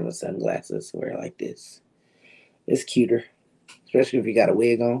 Fuck wearing with sunglasses. Wear it like this. It's cuter. Especially if you got a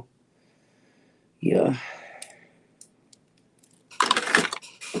wig on. Yeah.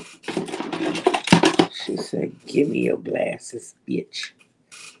 She said, give me your glasses, bitch.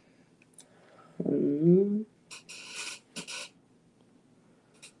 Mm-hmm.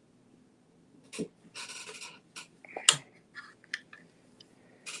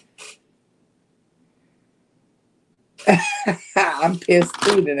 I'm pissed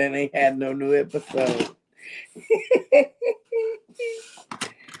too that they ain't had no new episode.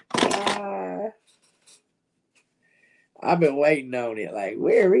 I've been waiting on it. Like,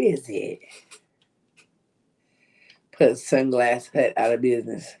 where is it? Put Sunglass Hut out of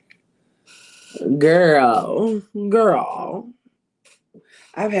business. Girl.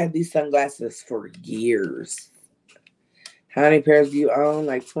 I've had these sunglasses for years. How many pairs do you own?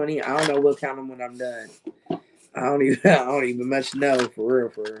 Like 20? I don't know. We'll count them when I'm done. I don't even much know,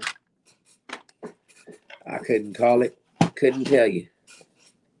 for real. I couldn't call it. Couldn't tell you.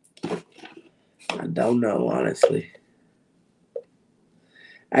 I don't know, honestly.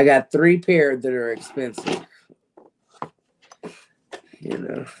 I got 3 pairs that are expensive. You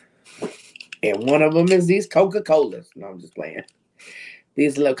know. And one of them is these Coca-Colas. No, I'm just playing.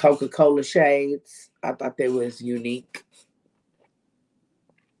 These little Coca-Cola shades. I thought they was unique.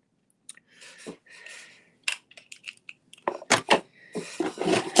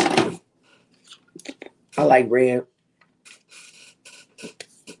 I like red.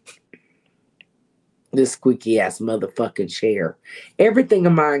 This squeaky ass motherfucking chair. Everything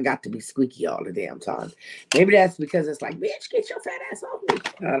of mine got to be squeaky all the damn time. Maybe that's because it's like, bitch, get your fat ass off me.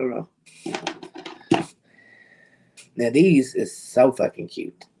 I don't know. Now these is so fucking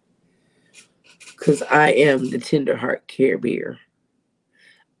cute. Because I am the tender heart Care Bear.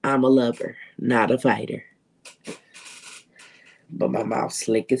 I'm a lover, not a fighter. But my mouth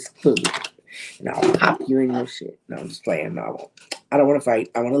slick as food. And I'll pop you in your shit. No, I'm just playing. No, I won't. I don't want to fight.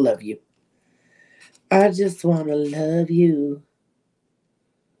 I want to love you. I just want to love you.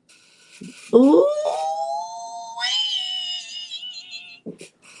 Ooh.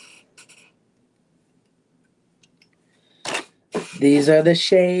 These are the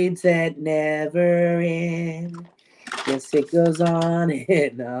shades that never end. Yes, it goes on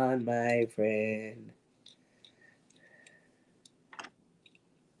and on, my friend.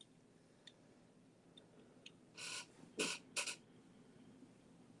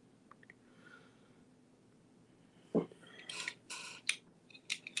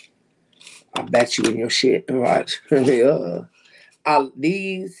 I bet you in your shit. Watch.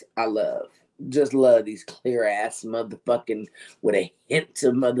 These I love. Just love these clear ass motherfucking with a hint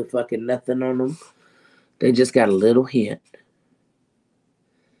of motherfucking nothing on them. They just got a little hint.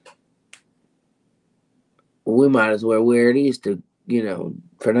 We might as well wear these to,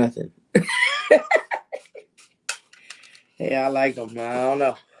 for nothing. Yeah, I like them. I don't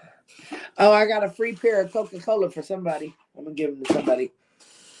know. Oh, I got a free pair of Coca-Cola for somebody. I'm going to give them to somebody.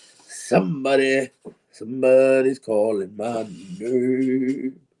 Somebody's calling my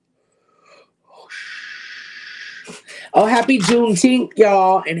name. Oh, happy Juneteenth,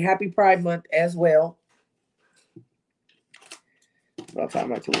 y'all, and happy Pride Month as well. By the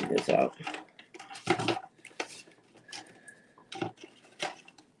time I clean this out.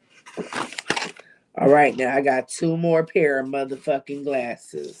 All right, now I got 2 more pair of motherfucking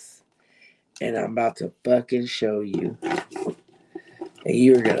glasses. And I'm about to fucking show you. And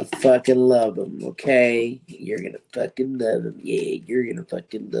you're gonna fucking love them, okay? You're gonna fucking love them. Yeah, you're gonna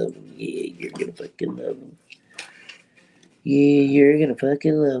fucking love them. Yeah, you're gonna fucking love them. Yeah, you're gonna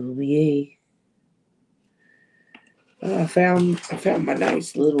fucking love them. Yeah. Oh, I found my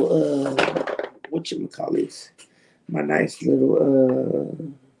nice little whatchamacallits. My nice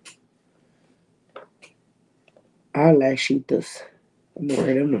little eyelashitas. I'm gonna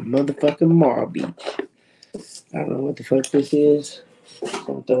wear them to motherfucking Mara Beach. I don't know what the fuck this is.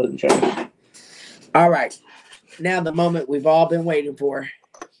 Don't throw it in the trash. All right. Now the moment we've all been waiting for.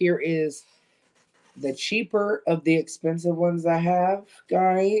 Here is the cheaper of the expensive ones I have,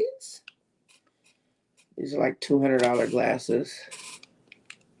 guys. These are like $200 glasses.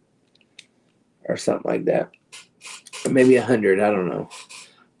 Or something like that. Maybe 100. I don't know.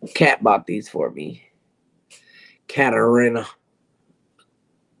 Cat bought these for me. Katarina.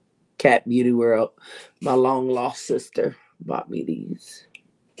 Cat Beauty World. My long lost sister bought me these.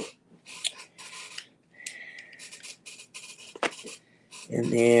 And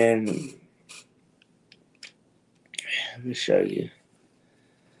then let me show you.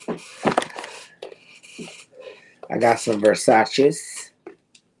 I got some Versace's.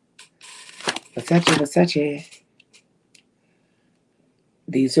 Versace.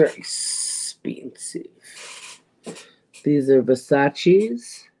 These are expensive. These are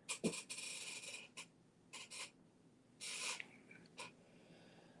Versace's.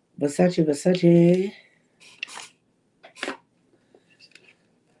 Versace.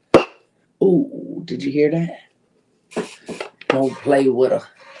 Ooh, did you hear that? Don't play with her.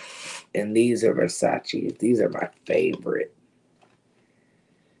 And these are Versace. These are my favorite.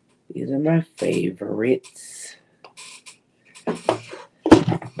 These are my favorites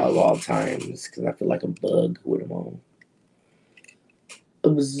of all times because I feel like a bug with them on.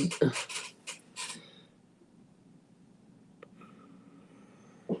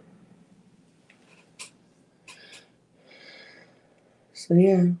 So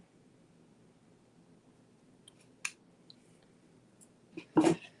yeah.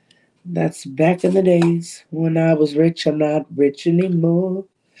 That's back in the days when I was rich. I'm not rich anymore.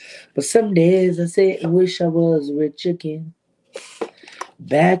 But some days I say I wish I was rich again.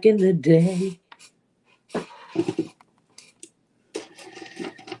 Back in the day.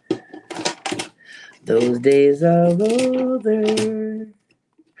 Those days are over.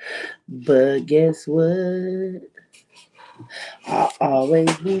 But guess what? I'll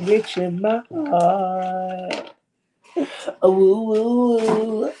always be rich in my heart. Oh, woo, woo,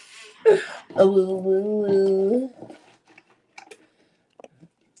 woo. Oh, woo, woo, woo.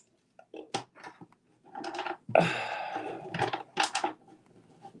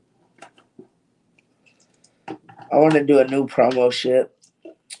 I want to do a new promo ship.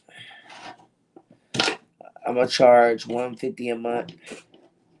 I'm gonna charge $150 a month.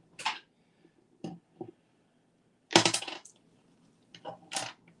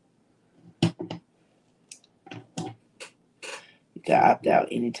 You can opt out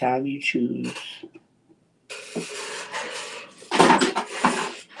anytime you choose.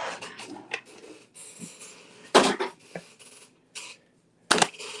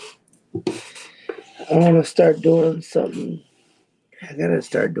 I want to start doing something. I gotta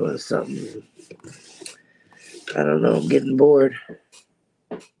start doing something. I don't know. I'm getting bored.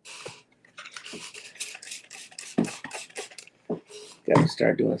 Gotta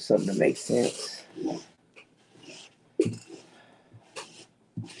start doing something that makes sense.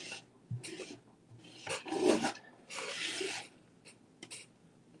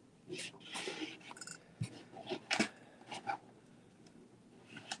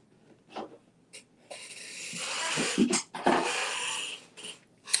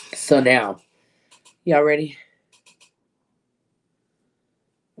 So now, y'all ready?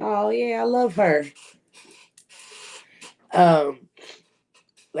 Oh yeah, I love her.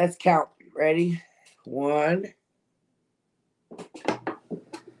 Let's count. Ready? 1,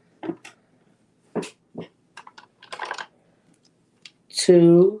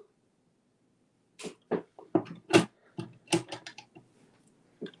 2,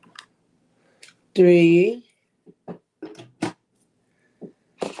 3,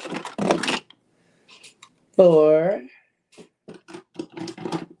 4,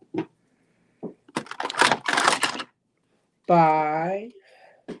 5,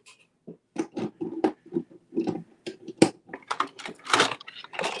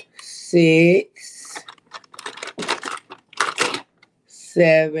 6,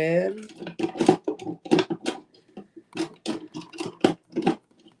 7,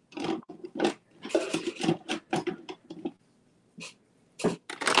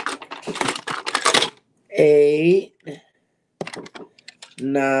 8,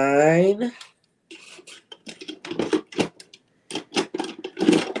 9,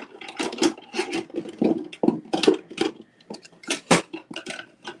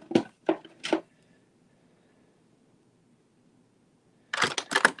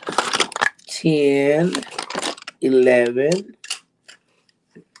 10, 11,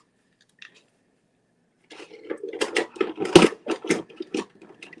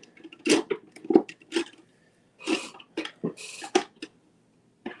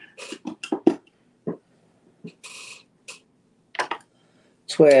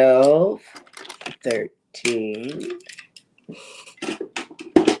 12, 13,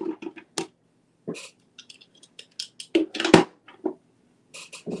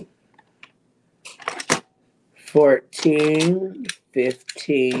 14, 14,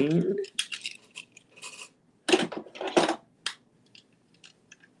 15,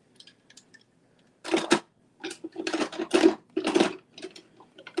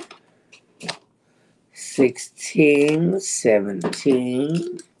 16,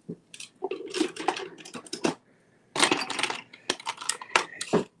 17,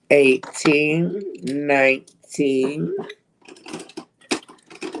 18, 19,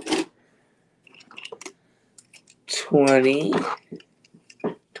 20,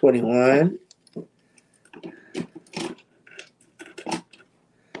 21,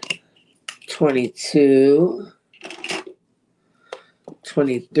 22,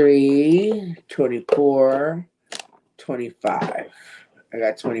 23, 24, 25. I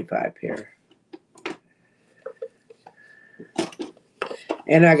got 25 here.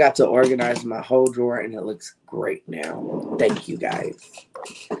 And I got to organize my whole drawer, and it looks great now. Thank you, guys.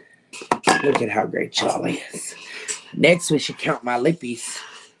 Look at how great y'all is. Next, we should count my lippies.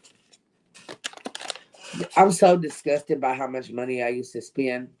 I'm so disgusted by how much money I used to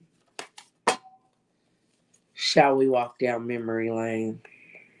spend. Shall we walk down memory lane?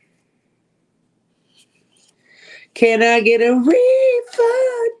 Can I get a refund?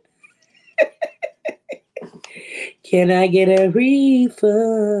 Can I get a refund?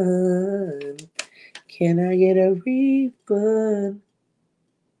 Can I get a refund?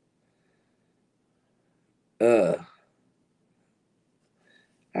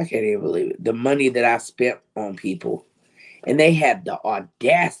 I can't even believe it. The money that I spent on people. And they had the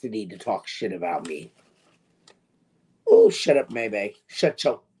audacity to talk shit about me. Oh, shut up, Maybe. Shut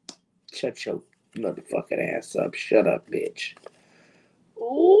your motherfucking ass up. Shut up, bitch.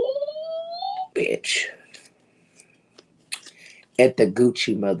 Oh, bitch. At the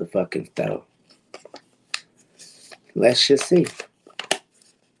Gucci motherfucking store. Let's just see.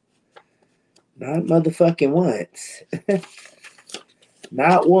 Not motherfucking once.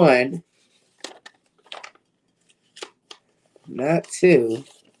 Not one. Not two.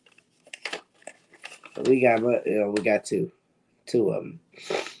 We got two. Two of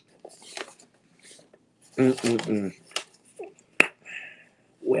them.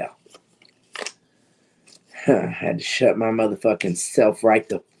 Well. I had to shut my motherfucking self right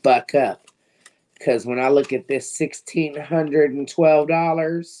the fuck up. Because when I look at this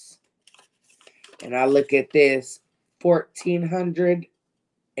 $1,612 and I look at this $1,490,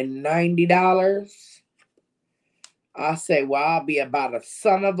 I say, well, I'll be about a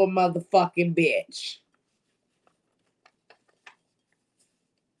son of a motherfucking bitch.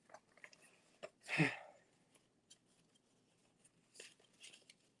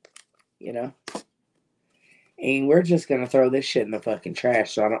 You know? And we're just going to throw this shit in the fucking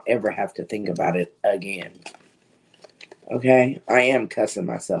trash so I don't ever have to think about it again. Okay? I am cussing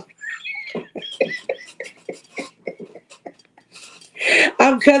myself.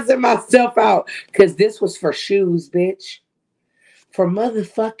 I'm cussing myself out because this was for shoes, bitch. For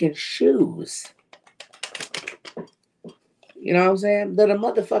motherfucking shoes. You know what I'm saying? That a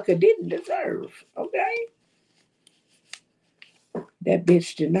motherfucker didn't deserve. Okay? That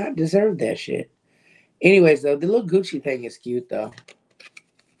bitch did not deserve that shit. Anyways, though, the little Gucci thing is cute, though.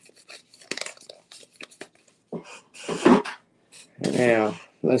 Now,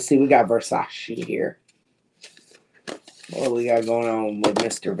 let's see. We got Versace here. What do we got going on with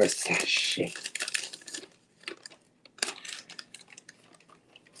Mr. Versace?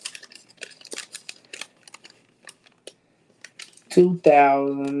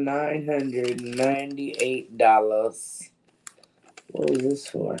 $2,998. What was this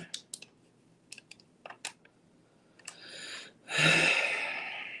for?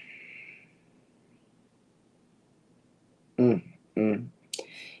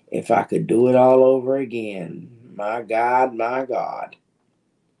 If I could do it all over again. My God, my God.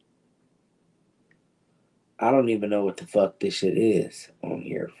 I don't even know what the fuck this shit is on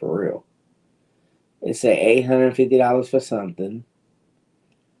here, for real. It said $850 for something.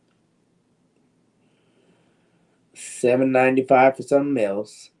 $795 for something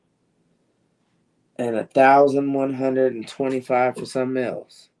else. And $1,125 for something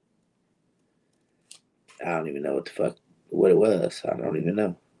else. I don't even know what it was. I don't even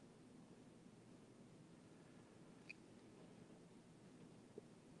know.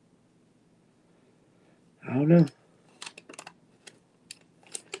 I don't know.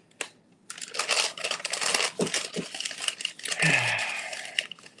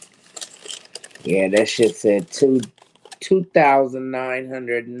 Yeah, that shit said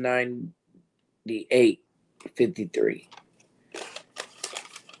 $2,998.53.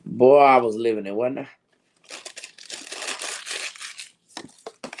 Boy, I was living it, wasn't I?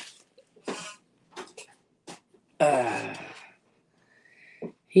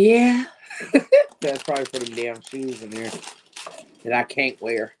 Yeah. That's probably for them damn shoes in here that I can't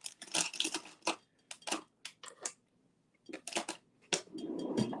wear.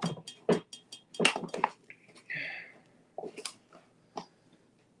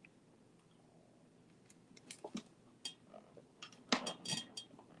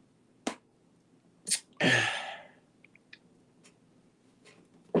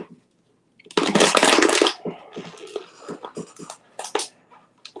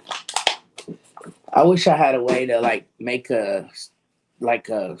 I wish I had a way to like make a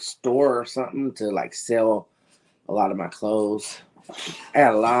store or something to like sell a lot of my clothes. I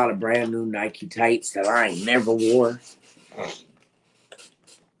had a lot of brand new Nike tights that I ain't never wore.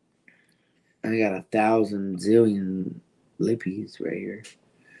 I got 1,000 zillion lippies right here.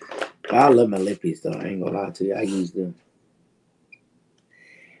 I love my lippies though. I ain't gonna lie to you. I use them.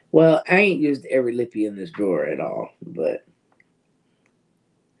 Well, I ain't used every lippy in this drawer at all, but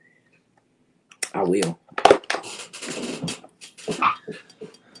I will.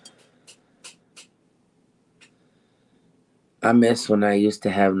 I miss when I used to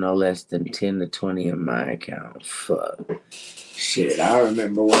have no less than 10 to 20 in my account. Fuck. Shit, I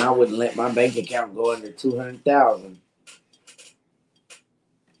remember when I wouldn't let my bank account go under 200,000.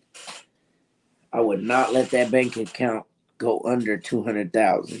 I would not let that bank account go under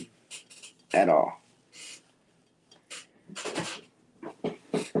 200,000 at all.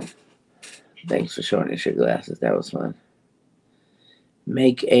 Thanks for showing us your glasses. That was fun.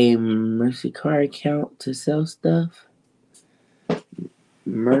 Make a Mercy car account to sell stuff.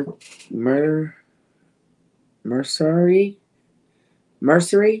 Mercery?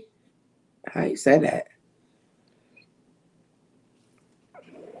 Mercery? How you say that?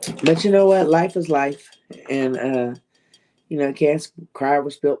 But you know what? Life is life. And, can't cry over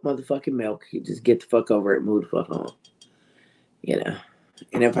spilt motherfucking milk. You just get the fuck over it, move the fuck on. You know.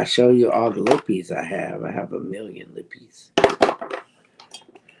 And if I show you all the lippies I have 1,000,000 lippies.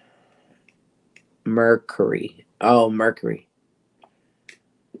 Mercury. Oh, Mercury.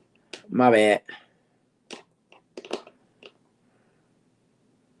 My bad.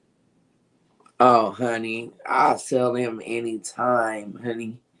 Oh, honey. I'll sell them anytime,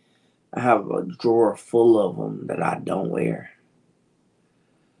 honey. I have a drawer full of them that I don't wear.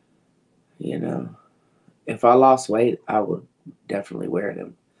 You know. If I lost weight, I would definitely wear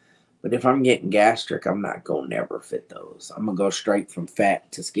them. But if I'm getting gastric, I'm not gonna never fit those. I'm gonna go straight from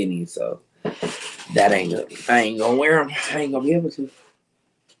fat to skinny, so that ain't good. I ain't gonna wear them. I ain't gonna be able to.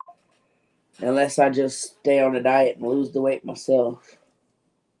 Unless I just stay on a diet and lose the weight myself.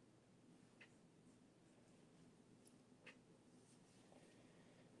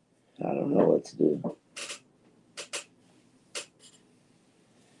 I don't know what to do.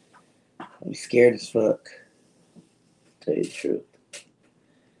 I'm scared as fuck. To tell you the truth.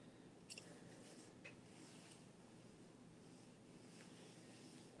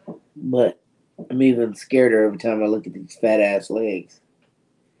 But I'm even scarier every time I look at these fat ass legs.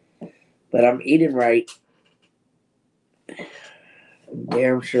 But I'm eating right. I'm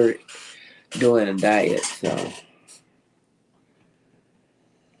damn sure doing a diet, so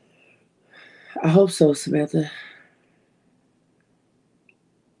I hope so, Samantha.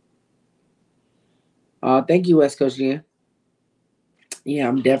 Thank you, West Coast Jen. Yeah,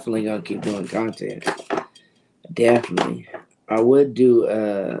 I'm definitely gonna keep doing content. Definitely. I would do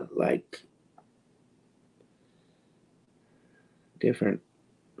like different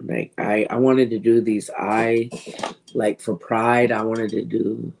like I wanted to do these like for Pride I wanted to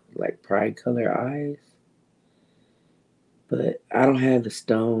do like Pride color eyes. But I don't have the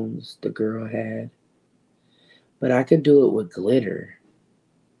stones the girl had. But I could do it with glitter.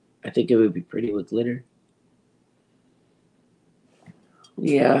 I think it would be pretty with glitter.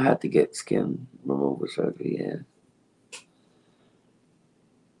 Yeah, I have to get skin removal surgery, yeah.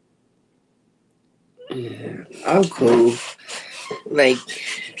 Yeah. I'm cool. Like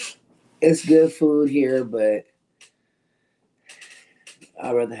it's good food here, but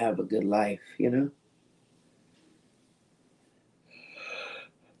I'd rather have a good life, you know?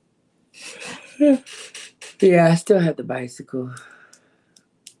 Yeah, I still have the bicycle.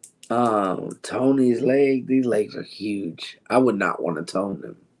 Tony's leg, these legs are huge. I would not want to tone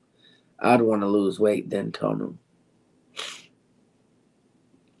them. I'd want to lose weight, then tone them.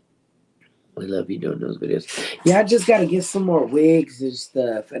 We love you doing those videos. Yeah, I just gotta get some more wigs and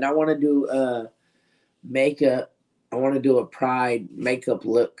stuff. And I wanna do makeup. I wanna do a pride makeup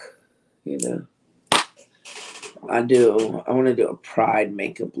look, you know. I do. I wanna do a pride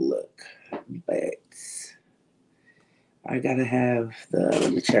makeup look. But I gotta have the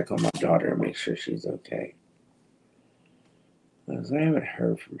let me check on my daughter and make sure she's okay. 'Cause I haven't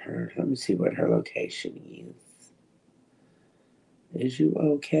heard from her. Let me see what her location is. Is you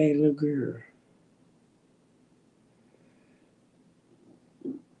okay, little girl?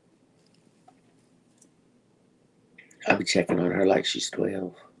 I'll be checking on her like she's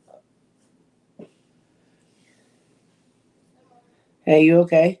 12. Hey, you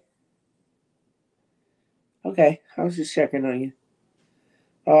okay? Okay, I was just checking on you.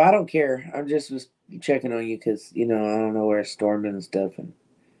 Oh, I don't care. I just was checking on you because, I don't know where it's storming and stuff. And,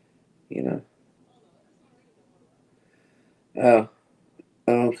 you know. Oh,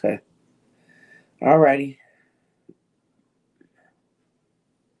 okay. Alrighty.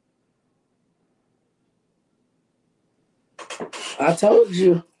 I told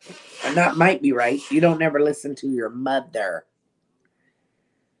you. And that might be right. You don't ever listen to your mother.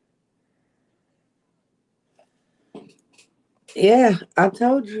 Yeah, I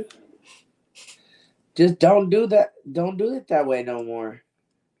told you. Just don't do that. Don't do it that way no more.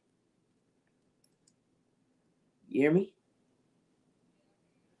 You hear me?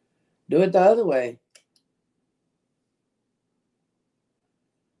 Do it the other way.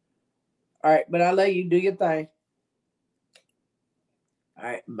 All right, but I'll let you do your thing. All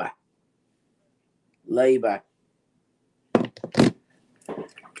right, bye. Love you, bye.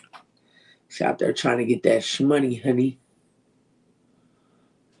 She's out there trying to get that shmoney, honey.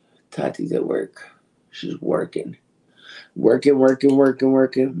 Tati's at work. She's working. Working,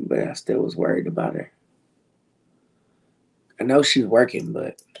 but I still was worried about her. I know she's working,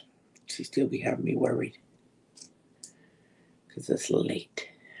 but she still be having me worried because it's late.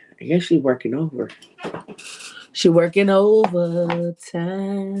 I guess she's working over. She working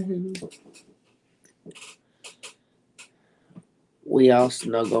overtime. We all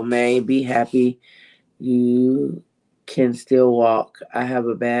snuggle, May. Be happy you can still walk. I have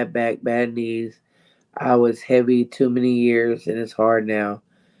a bad back, bad knees. I was heavy too many years and it's hard now.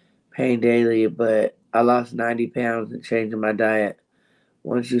 Pain daily, but I lost 90 pounds and changing my diet.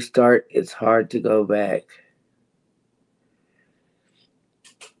 Once you start, it's hard to go back.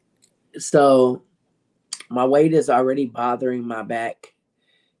 So my weight is already bothering my back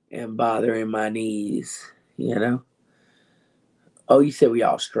and bothering my knees. Oh, you said we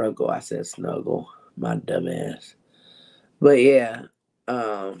all struggle. I said snuggle. My dumb ass. But yeah,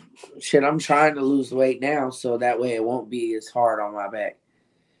 um, shit, I'm trying to lose weight now so that way it won't be as hard on my back.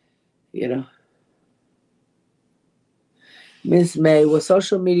 You know? Miss May, was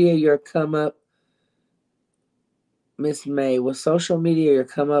social media your come up? Miss May, was social media your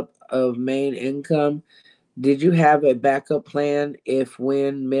come up of main income? Did you have a backup plan if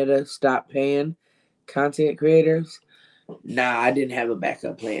when Meta stopped paying content creators? Nah, I didn't have a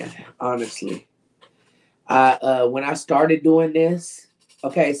backup plan, honestly. When I started doing this,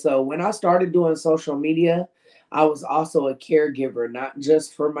 okay, so when I started doing social media, I was also a caregiver, not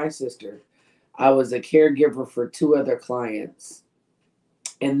just for my sister. I was a caregiver for two other clients.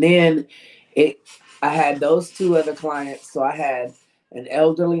 And then it I had those two other clients. So I had an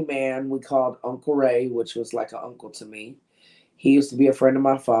elderly man we called Uncle Ray, which was like an uncle to me. He used to be a friend of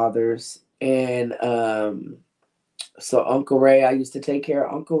my father's. And so Uncle Ray, I used to take care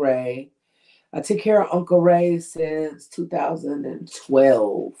of Uncle Ray. I took care of Uncle Ray since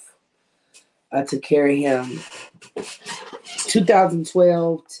 2012. I took care of him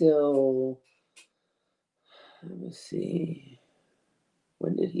 2012 till, let me see,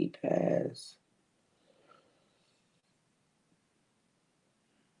 when did he pass?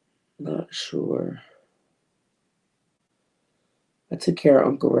 Not sure. I took care of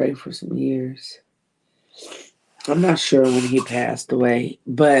Uncle Ray for some years. I'm not sure when he passed away,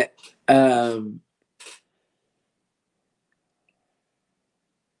 but he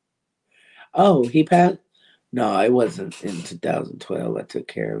passed. No, it wasn't in 2012. I took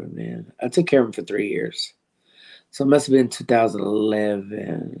care of him, man. I took care of him for 3 years. So it must have been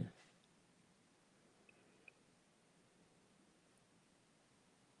 2011.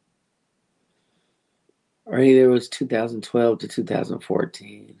 Or either it was 2012 to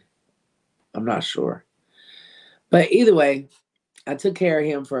 2014. I'm not sure. But either way, I took care of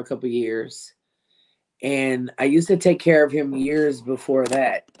him for a couple years. And I used to take care of him years before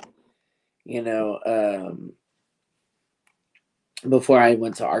that, you know, before I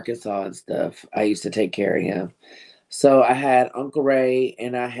went to Arkansas and stuff. I used to take care of him. So I had Uncle Ray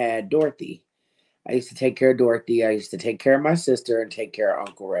and I had Dorothy. I used to take care of Dorothy. I used to take care of my sister and take care of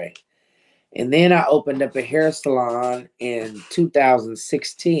Uncle Ray. And then I opened up a hair salon in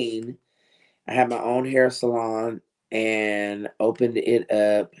 2016. I had my own hair salon and opened it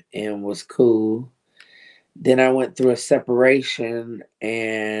up and was cool. Then I went through a separation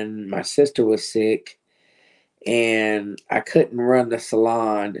and my sister was sick. and I couldn't run the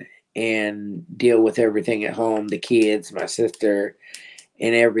salon and deal with everything at home, the kids, my sister,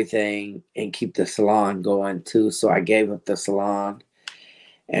 and everything, and keep the salon going too. So I gave up the salon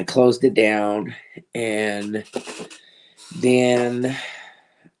and closed it down. And then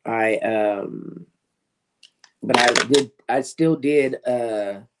I but I still did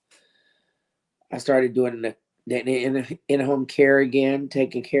I started doing the in home care again,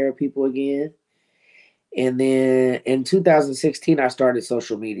 taking care of people again. And then in 2016 I started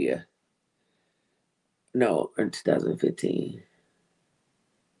social media. No, in 2015.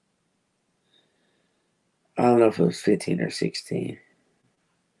 I don't know if it was 15 or 16.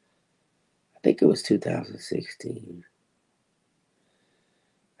 I think it was 2016.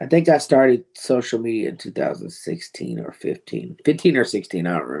 I think I started social media in 2016 or 15. 15 or 16,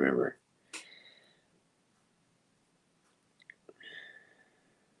 I don't remember.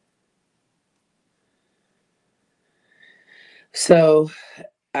 So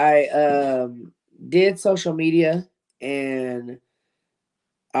I did social media, and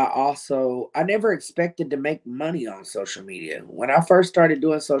I never expected to make money on social media. When I first started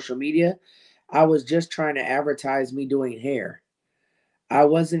doing social media, I was just trying to advertise me doing hair. I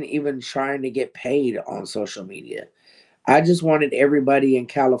wasn't even trying to get paid on social media. I just wanted everybody in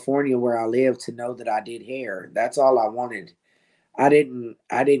California where I live to know that I did hair. That's all I wanted. I didn't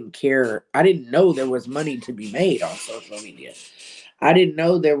care. I didn't know there was money to be made on social media. I didn't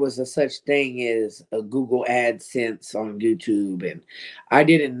know there was a such thing as a Google AdSense on YouTube, and I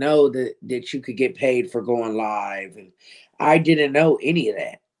didn't know that you could get paid for going live, and I didn't know any of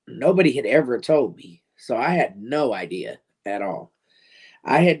that. Nobody had ever told me. So I had no idea at all.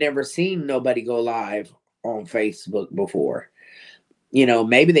 I had never seen nobody go live on Facebook before.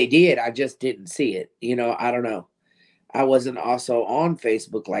 Maybe they did. I just didn't see it. I don't know. I wasn't also on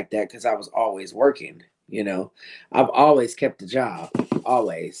Facebook like that because I was always working. I've always kept a job.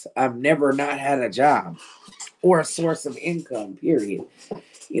 Always. I've never not had a job or a source of income, period.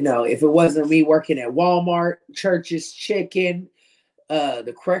 If it wasn't me working at Walmart, Church's Chicken,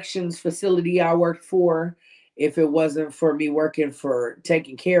 the corrections facility I worked for, if it wasn't for me working for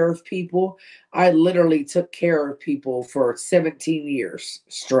taking care of people, I literally took care of people for 17 years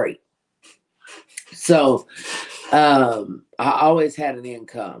straight. So I always had an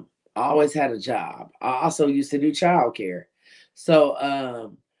income. I always had a job. I also used to do childcare. So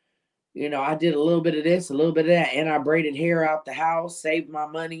I did a little bit of this, a little bit of that, and I braided hair out the house, saved my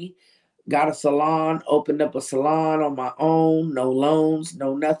money, got a salon, opened up a salon on my own, no loans,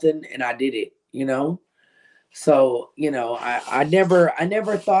 no nothing, and I did it. So, I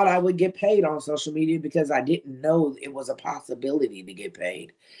never thought I would get paid on social media because I didn't know it was a possibility to get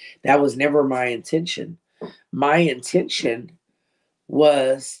paid. That was never my intention. My intention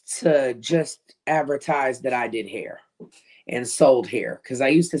was to just advertise that I did hair and sold hair because I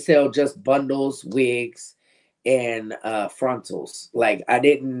used to sell just bundles, wigs, and frontals. Like I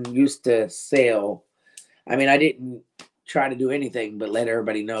didn't used to sell. I mean, I didn't try to do anything but let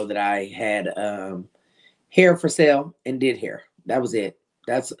everybody know that I had hair for sale and did hair. That was it.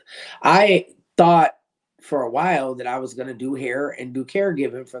 I thought for a while that I was going to do hair and do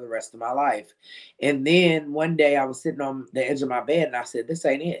caregiving for the rest of my life. And then one day I was sitting on the edge of my bed and I said, this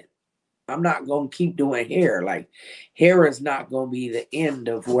ain't it. I'm not going to keep doing hair. Like, hair is not going to be the end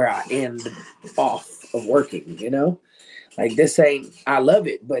of where I end off of working. Like, this ain't, I love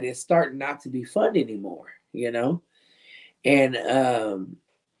it, but it's starting not to be fun anymore. And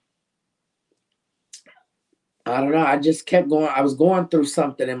I don't know. I just kept going. I was going through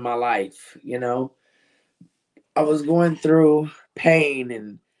something in my life. I was going through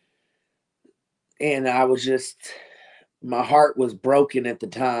pain, and I was just, my heart was broken at the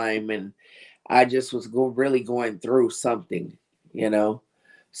time, and I just was really going through something.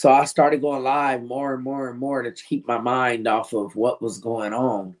 So I started going live more and more and more to keep my mind off of what was going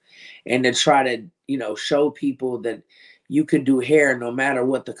on, and to try to show people that you can do hair no matter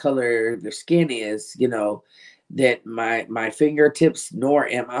what the color of your skin is. That my fingertips, nor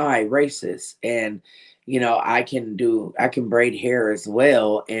am I racist, and I can braid hair as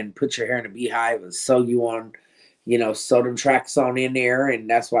well and put your hair in a beehive and sew you on, sew them tracks on in there. And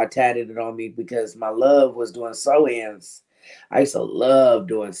that's why I tatted it on me, because my love was doing sew-ins. I used to love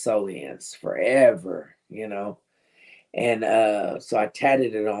doing sew-ins forever. And so I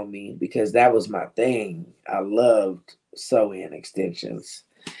tatted it on me because that was my thing. I loved sew-in extensions.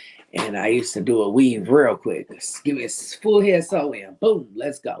 And I used to do a weave real quick. Give me a full head sew-in. Boom,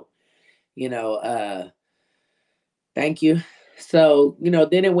 let's go. You know, thank you. So,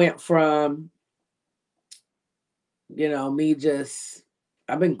 then it went from, me just,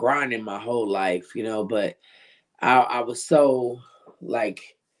 I've been grinding my whole life, but I was so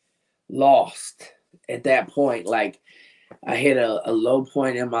like lost at that point. Like I hit a low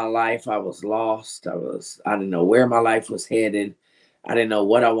point in my life. I was lost. I didn't know where my life was headed. I didn't know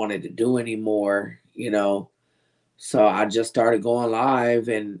what I wanted to do anymore, you know. So I just started going live,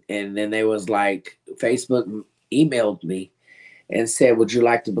 and then they was like, Facebook emailed me and said, "Would you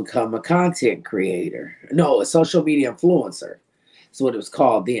like to become a content creator?" No, a social media influencer. That's what it was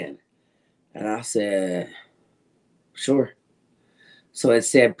called then. And I said, "Sure." So it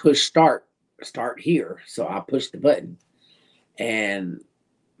said push start here. So I pushed the button and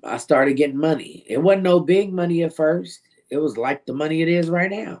I started getting money. It wasn't no big money at first. It was like the money it is right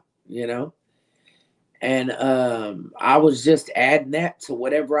now, you know. And I was just adding that to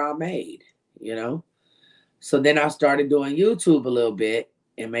whatever I made, you know. So then I started doing YouTube a little bit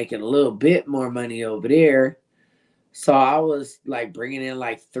and making a little bit more money over there. So I was like bringing in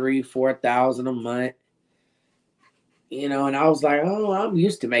like 3, 4 thousand a month, you know, and I was like, oh, I'm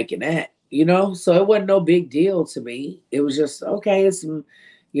used to making that, you know, so it wasn't no big deal to me. It was just okay, it's some,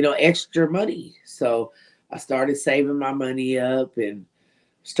 you know, extra money. So I started saving my money up and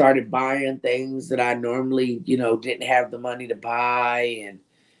started buying things that I normally, you know, didn't have the money to buy, and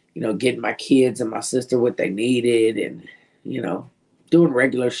you know, getting my kids and my sister what they needed, and you know, doing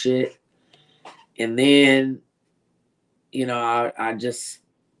regular shit. And then, you know, I just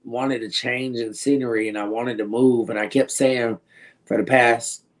wanted to change in scenery and I wanted to move. And I kept saying for the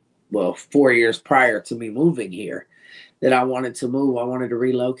past, well, 4 years prior to me moving here, that I wanted to move. I wanted to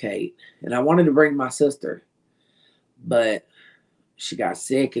relocate and I wanted to bring my sister. But she got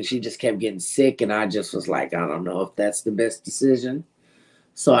sick and she just kept getting sick. And I just was like, I don't know if that's the best decision.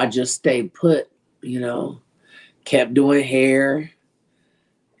 So I just stayed put, you know, kept doing hair,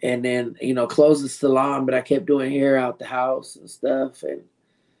 and then, you know, closed the salon, but I kept doing hair out the house and stuff. And,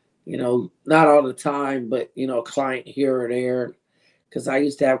 you know, not all the time, but, you know, a client here or there. Because I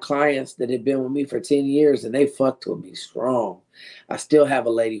used to have clients that had been with me for 10 years and they fucked with me strong. I still have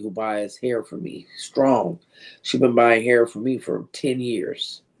a lady who buys hair for me strong. She's been buying hair for me for 10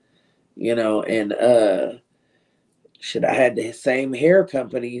 years, you know, and shit, I had the same hair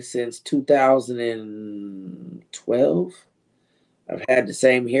company since 2012. I've had the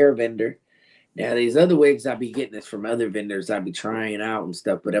same hair vendor. Now these other wigs I be getting is from other vendors I be trying out and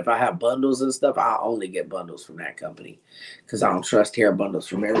stuff. But if I have bundles and stuff, I only get bundles from that company because I don't trust hair bundles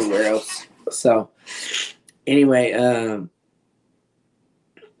from everywhere else. So anyway, I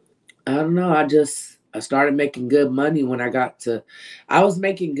don't know. I started making good money when I was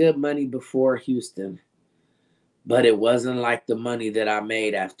making good money before Houston, but it wasn't like the money that I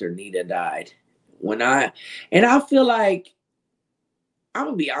made after Nita died. And I feel like, I'm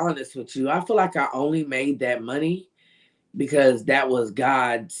gonna be honest with you. I feel like I only made that money because that was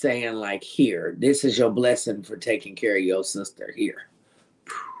God saying, like, here, this is your blessing for taking care of your sister here.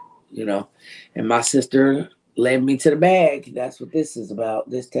 You know, and my sister led me to the bag. That's what this is about,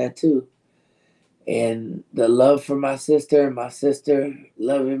 this tattoo. And the love for my sister and my sister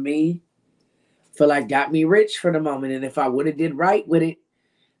loving me feel like got me rich for the moment. And if I would have did right with it,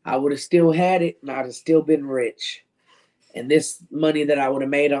 I would have still had it and I'd have still been rich. And this money that I would have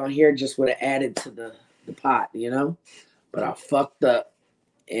made on here just would have added to the pot, you know? But I fucked up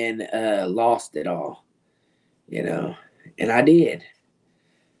and lost it all, you know? And I did.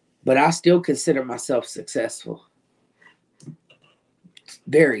 But I still consider myself successful.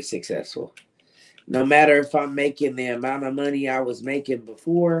 Very successful. No matter if I'm making the amount of money I was making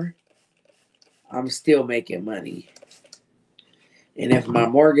before, I'm still making money. And if my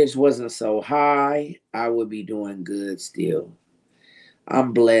mortgage wasn't so high, I would be doing good still.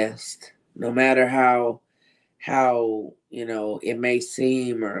 I'm blessed. No matter how you know it may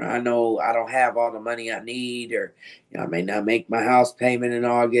seem, or I know I don't have all the money I need, or you know, I may not make my house payment in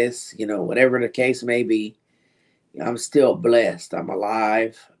August, you know, whatever the case may be, I'm still blessed. I'm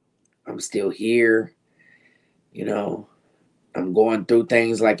alive. I'm still here. You know, I'm going through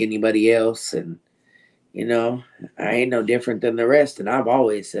things like anybody else, and you know, I ain't no different than the rest. And I've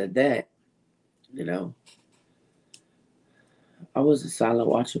always said that, you know. I was a silent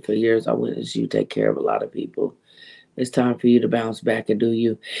watcher for years. I witnessed you take care of a lot of people. It's time for you to bounce back and do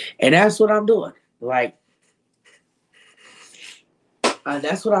you. And that's what I'm doing. Like,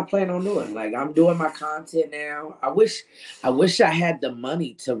 that's what I plan on doing. Like, I'm doing my content now. I wish I had the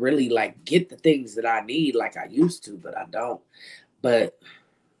money to really like get the things that I need like I used to, but I don't. But,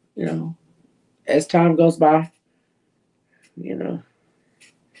 you know, as time goes by, you know,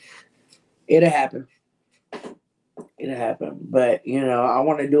 it'll happen. It'll happen. But, you know, I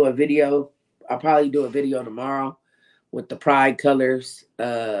want to do a video. I'll probably do a video tomorrow with the pride colors,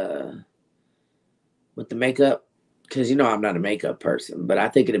 with the makeup. Because you know I'm not a makeup person, but I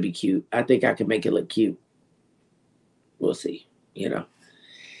think it'll be cute. I think I can make it look cute. We'll see, you know.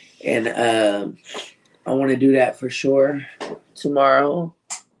 And I want to do that for sure tomorrow.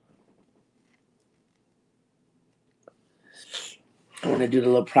 I want to do the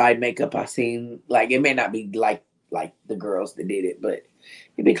little pride makeup I seen. Like it may not be like the girls that did it, but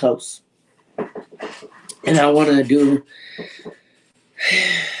it'd be close. And I want to do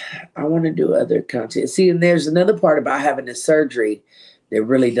other content. See, and there's another part about having this surgery that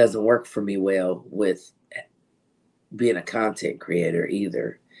really doesn't work for me well with being a content creator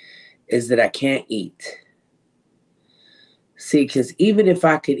either, is that I can't eat. See, because even if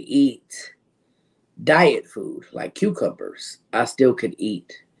I could eat diet food like cucumbers, I still could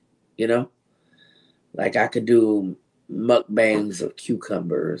eat, you know? Like I could do mukbangs of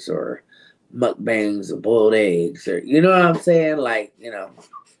cucumbers or mukbangs of boiled eggs, or you know what I'm saying? Like, you know.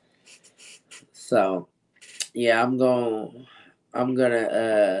 So yeah, I'm gonna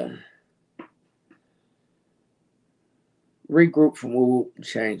regroup from Woo and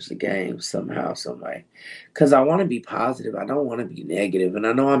change the game somehow, some way. Cause I wanna be positive. I don't wanna be negative. And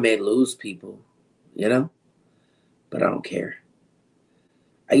I know I may lose people, you know? But I don't care.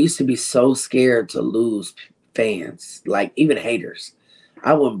 I used to be so scared to lose fans, like even haters.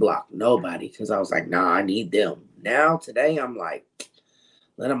 I wouldn't block nobody because I was like, nah, I need them. Now, today, I'm like,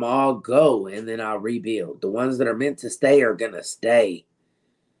 let them all go and then I'll rebuild. The ones that are meant to stay are going to stay.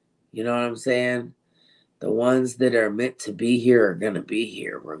 You know what I'm saying? The ones that are meant to be here are going to be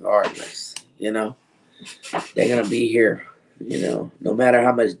here regardless. You know, they're going to be here, you know, no matter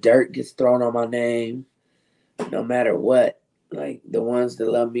how much dirt gets thrown on my name, no matter what. Like the ones that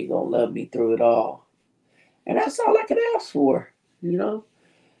love me gonna love me through it all, and that's all I can ask for. You know,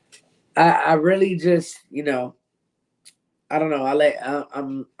 I really just, you know, I don't know.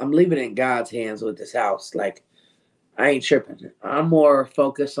 I'm leaving it in God's hands with this house. Like I ain't tripping. I'm more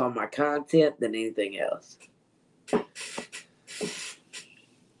focused on my content than anything else.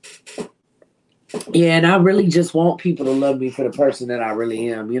 Yeah, and I really just want people to love me for the person that I really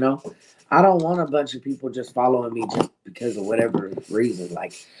am. You know, I don't want a bunch of people just following me just because of whatever reason.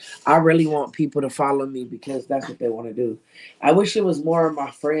 Like, I really want people to follow me because that's what they want to do. I wish it was more of my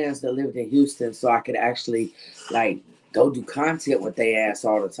friends that lived in Houston so I could actually, like, go do content with they ass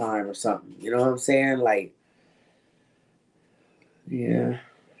all the time or something. You know what I'm saying? Like, yeah.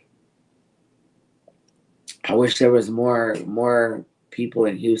 I wish there was more people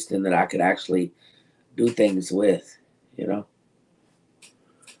in Houston that I could actually do things with, you know?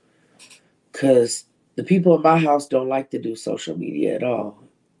 Because the people in my house don't like to do social media at all.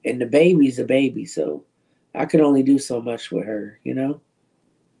 And the baby's a baby, so I could only do so much with her, you know?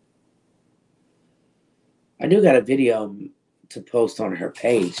 I do got a video to post on her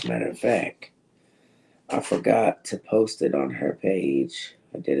page, matter of fact. I forgot to post it on her page.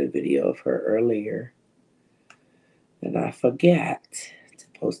 I did a video of her earlier, and I forgot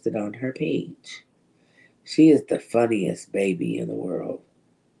to post it on her page. She is the funniest baby in the world.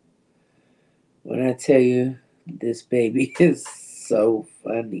 When I tell you, this baby is so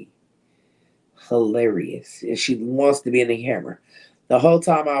funny. Hilarious. And she wants to be in the camera. The whole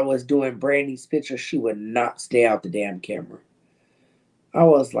time I was doing Brandy's picture, she would not stay out the damn camera. I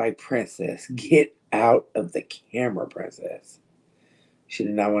was like, Princess, get out of the camera, Princess. She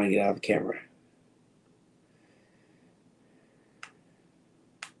did not want to get out of the camera.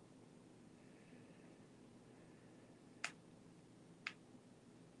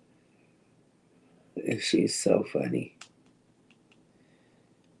 And she's so funny.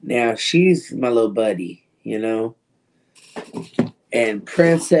 Now, she's my little buddy, you know? And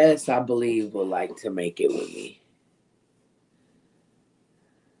Princess, I believe, would like to make it with me.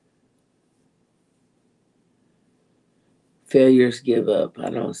 Failures give up. I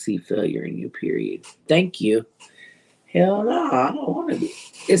don't see failure in you, period. Thank you. Hell no, I don't want to be.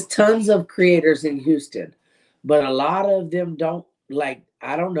 It's tons of creators in Houston, but a lot of them don't, like,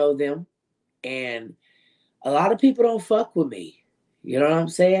 I don't know them. And a lot of people don't fuck with me. You know what I'm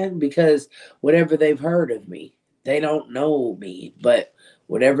saying? Because whatever they've heard of me, they don't know me, but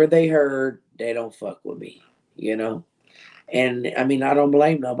whatever they heard, they don't fuck with me, you know? And I mean, I don't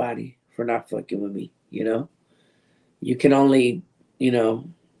blame nobody for not fucking with me, you know? You can only, you know,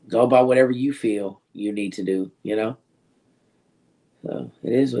 go by whatever you feel you need to do, you know? So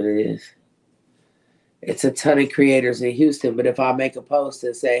it is what it is. It's a ton of creators in Houston, but if I make a post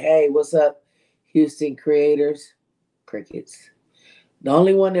and say, hey, what's up, Houston creators? Crickets. The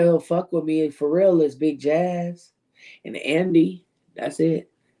only one that'll fuck with me for real is Big Jazz and Andy. That's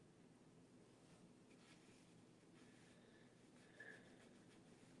it.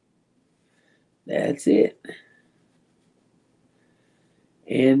 That's it.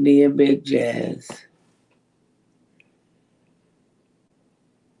 Andy and Big Jazz.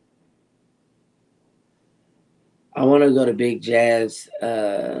 I want to go to Big Jazz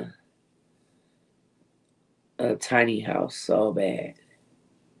a tiny house so bad.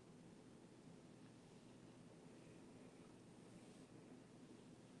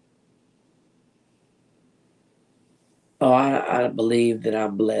 Oh, I believe that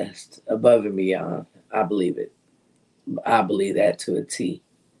I'm blessed above and beyond. I believe it. I believe that to a T.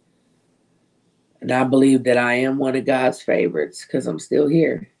 And I believe that I am one of God's favorites because I'm still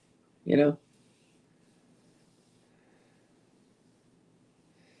here, you know?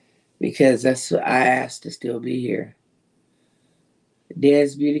 Because that's what I asked to still be here.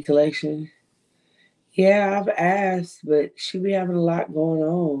 Dad's Beauty Collection. Yeah, I've asked, but she be having a lot going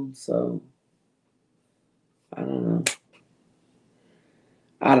on, so I don't know.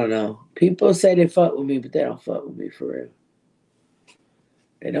 I don't know. People say they fuck with me, but they don't fuck with me for real.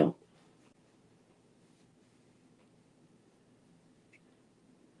 They don't.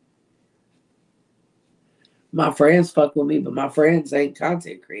 My friends fuck with me, but my friends ain't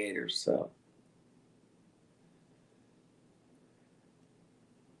content creators, so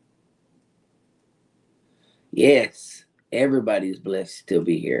yes, everybody's blessed to still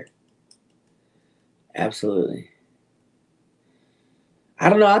be here. Absolutely. I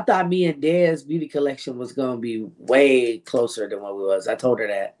don't know. I thought me and Dad's Beauty Collection was gonna be way closer than what we was. I told her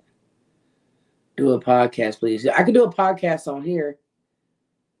that. Do a podcast, please. I could do a podcast on here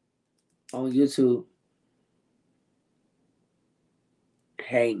on YouTube.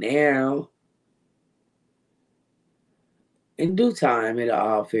 Hey now, in due time, it'll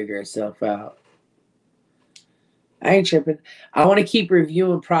all figure itself out. I ain't tripping. I want to keep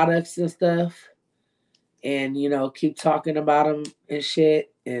reviewing products and stuff, and keep talking about them and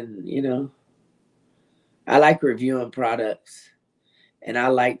shit. And I like reviewing products, and I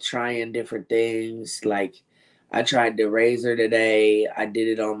like trying different things. Like I tried the razor today. I did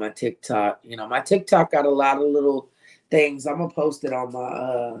it on my TikTok. My TikTok got a lot of little things. I'm gonna post it on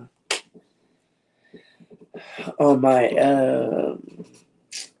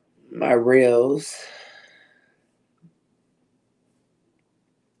my reels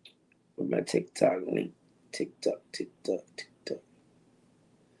with my TikTok link. TikTok.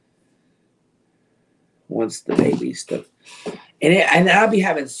 Once the baby stuff, and I'll be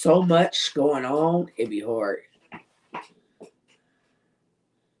having so much going on, it'd be hard.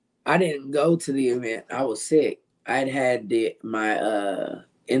 I didn't go to the event. I was sick. I'd had my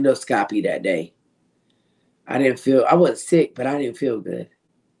endoscopy that day. I wasn't sick, but I didn't feel good.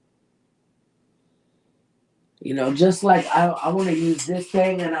 Just like I want to use this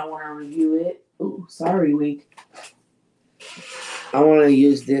thing and I want to review it. Ooh, sorry, week. I want to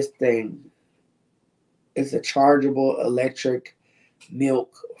use this thing. It's a chargeable electric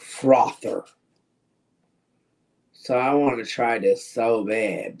milk frother. So I want to try this so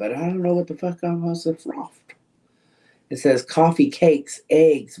bad, but I don't know what the fuck I'm supposed to froth. It says coffee cakes,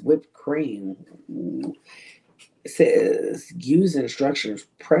 eggs, whipped cream. It says use instructions.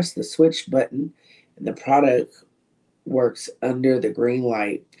 Press the switch button, and the product works under the green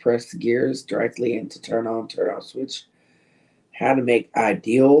light. Press gears directly into turn on, turn off switch. How to make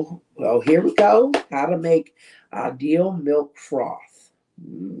ideal. Well, here we go. How to make ideal milk froth.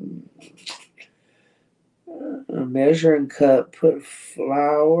 A measuring cup. Put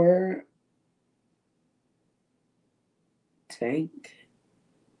flour. Tank.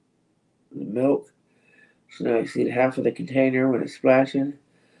 The milk should not exceed half of the container when it's splashing.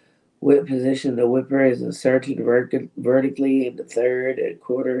 Whip position. The whipper is inserted vertically in the third and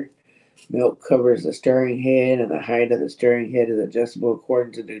quarter. Milk covers the stirring head, and the height of the stirring head is adjustable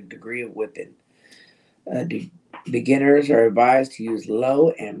according to the degree of whipping. Uh, Beginners are advised to use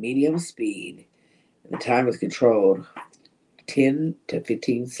low and medium speed. The time is controlled 10 to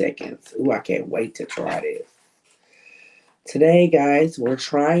 15 seconds. Ooh, I can't wait to try this. Today, guys, we're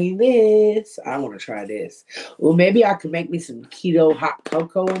trying this. I want to try this. Well, maybe I could make me some keto hot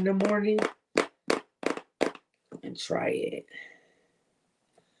cocoa in the morning and try it.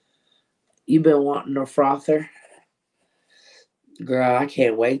 You've been wanting a frother? Girl, I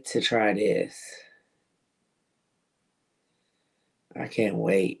can't wait to try this. I can't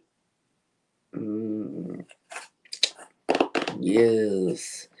wait.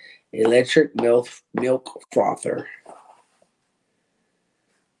 Yes. Electric milk frother.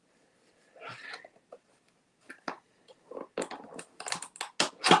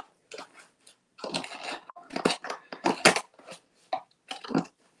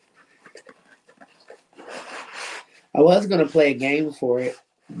 I was gonna play a game for it,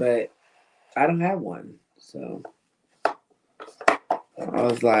 but I don't have one. So I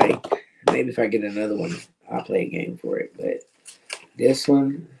was like, maybe if I get another one, I'll play a game for it. But this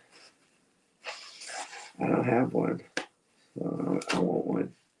one, I don't have one. So I want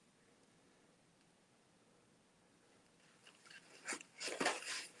one.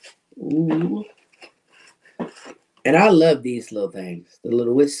 Ooh. And I love these little things. The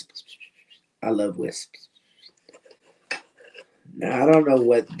little wisps. I love wisps. Now, I don't know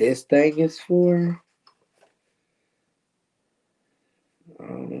what this thing is for. I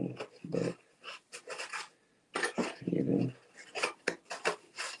don't know. But, you know,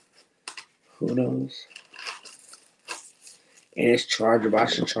 who knows? And it's chargeable. I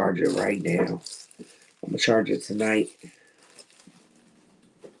should charge it right now. I'm going to charge it tonight.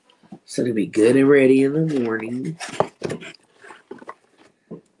 So it'll be good and ready in the morning.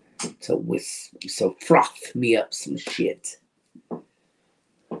 So froth me up some shit. And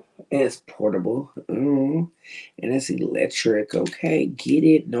it's portable. And it's electric. Okay, get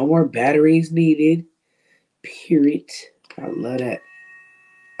it. No more batteries needed. Period. I love that.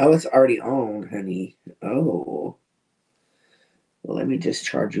 Oh, it's already on, honey. Oh. Well, let me just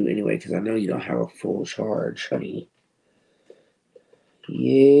charge you anyway, because I know you don't have a full charge, honey.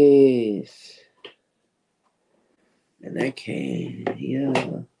 Yes. And that came,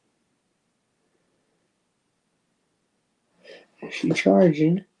 yeah. She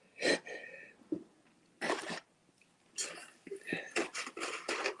charging.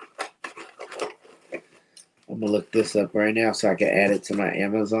 I'm gonna look this up right now so I can add it to my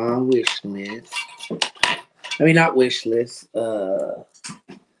Amazon wish list. I mean, not wish list. What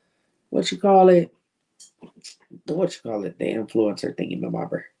you call it? What you call it? The influencer thingy, my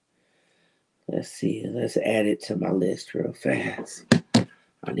bobber. Let's see. Let's add it to my list real fast.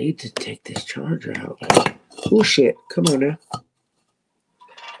 I need to take this charger out. Oh shit! Come on now.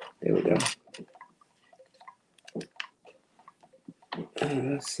 There we go.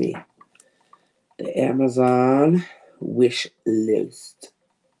 Let's see. The Amazon wish list.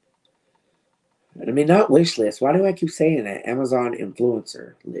 I mean, not wish list. Why do I keep saying that? Amazon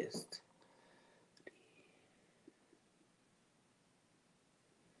influencer list.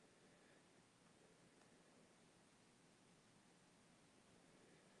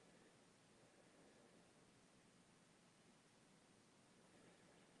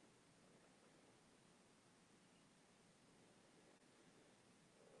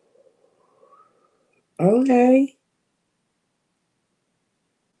 Okay.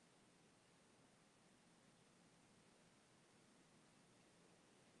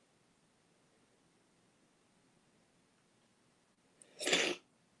 I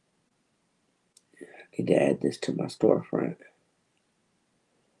need to add this to my storefront.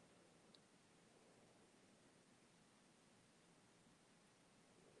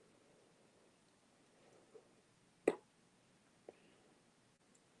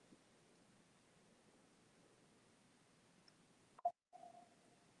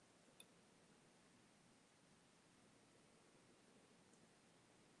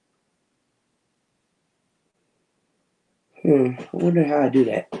 I wonder how I do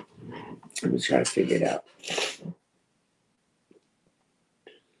that. Let me try to figure it out.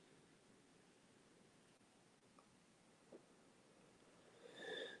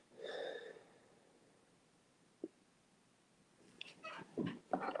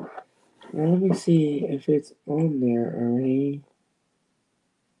 Now, let me see if it's on there already.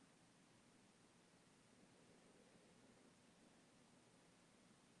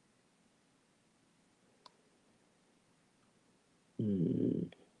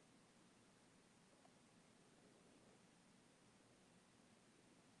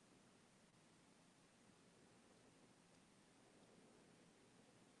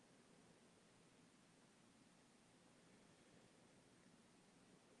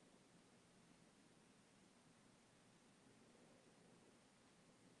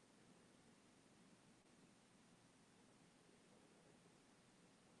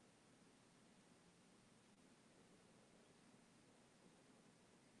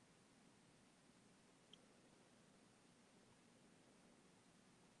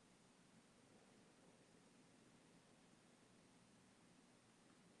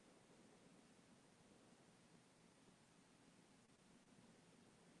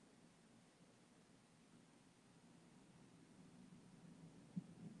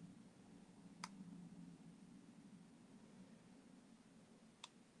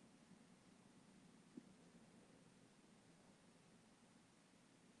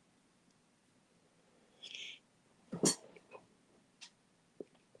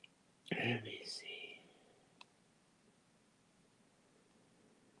 Let me see.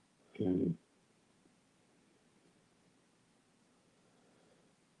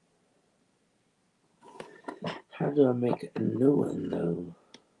 How do I make a new one though?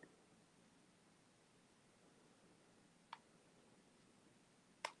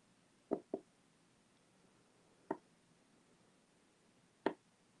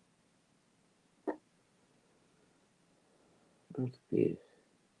 I'm confused.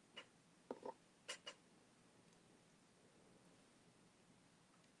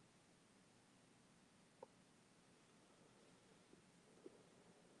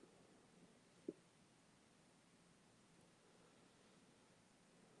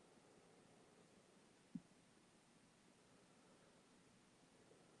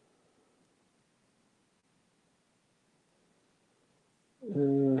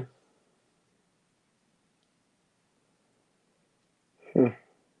 Uh, huh.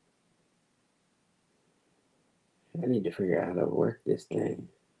 I need to figure out how to work this thing.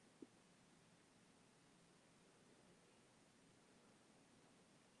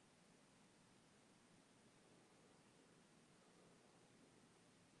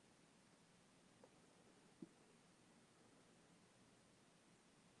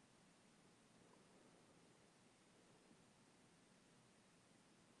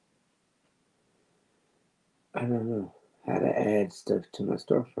 I don't know how to add stuff to my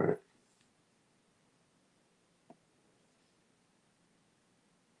storefront.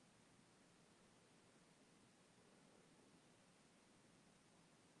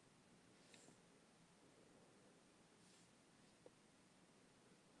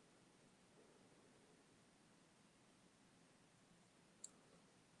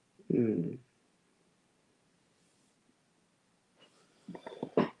 Hmm.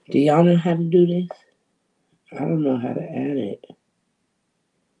 Do y'all know how to do this? I don't know how to add it.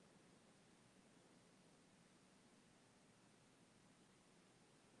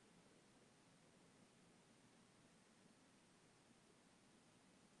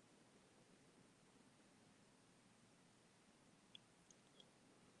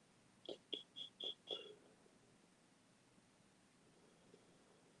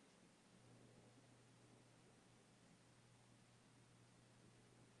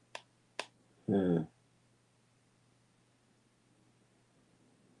 Hmm.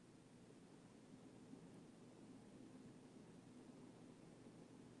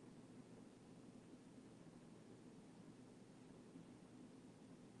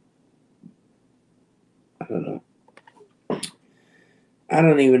 I don't know. I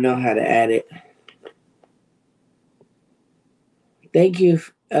don't even know how to add it. Thank you,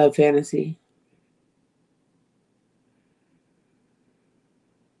 Fantasy.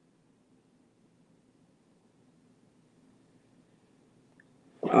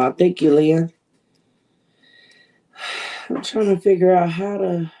 Thank you, Leah. I'm trying to figure out how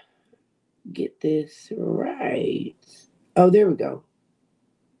to get this right. Oh, there we go.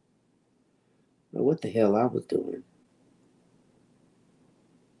 What the hell I was doing?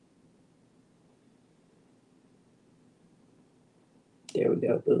 There we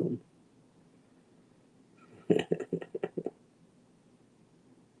go. Boom.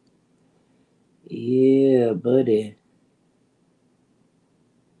 Yeah, buddy.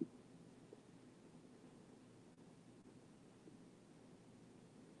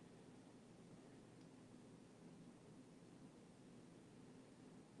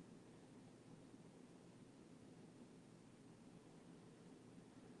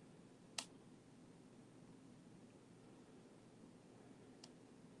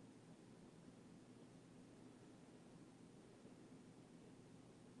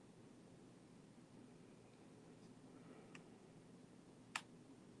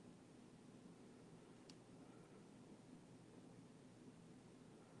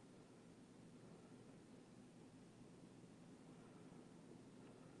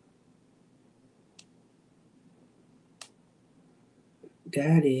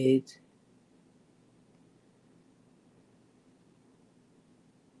 Got it.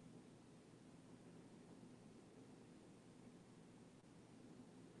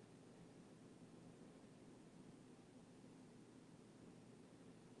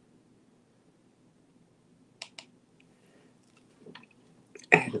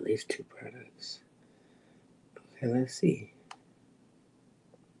 Add at least 2 products. Okay, let's see.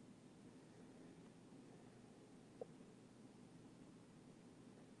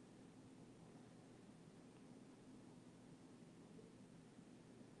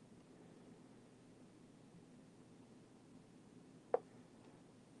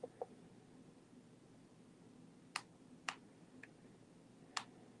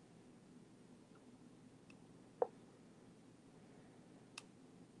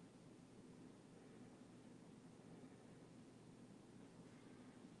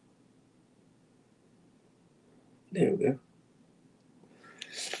 There we go.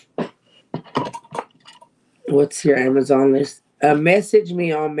 What's your Amazon list? Message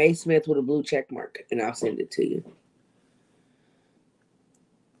me on May Smith with a blue check mark, and I'll send it to you.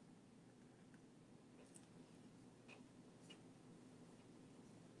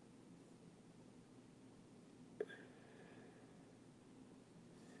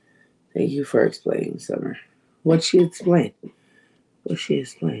 Thank you for explaining, Summer. What'd she explain? What'd she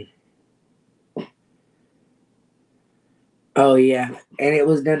explain? Oh, yeah. And it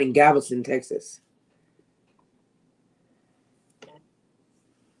was done in Galveston, Texas.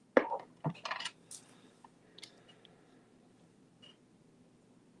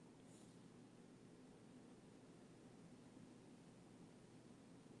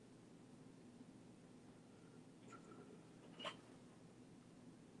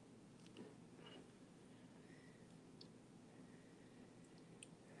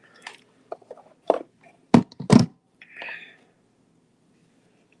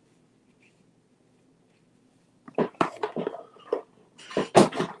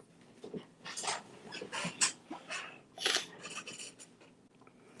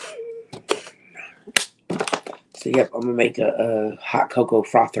 So, yep, I'm going to make a hot cocoa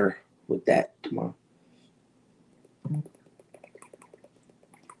frother with that tomorrow.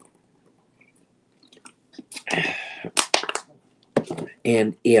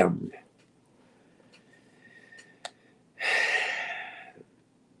 And M.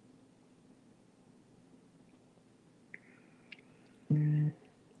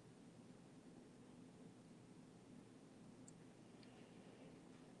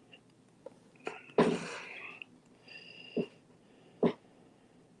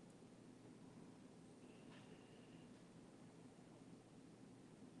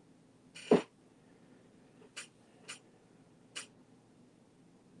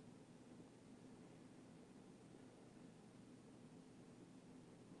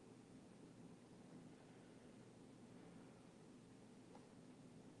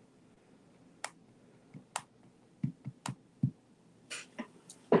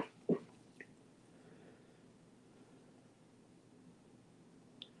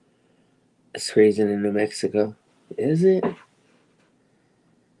 It's freezing in New Mexico. Is it?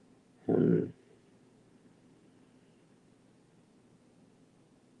 It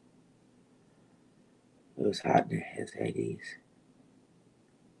was hot in his 80s.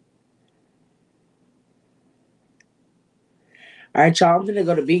 All right, y'all. I'm going to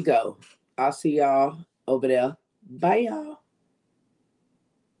go to Bigo. I'll see y'all over there. Bye, y'all.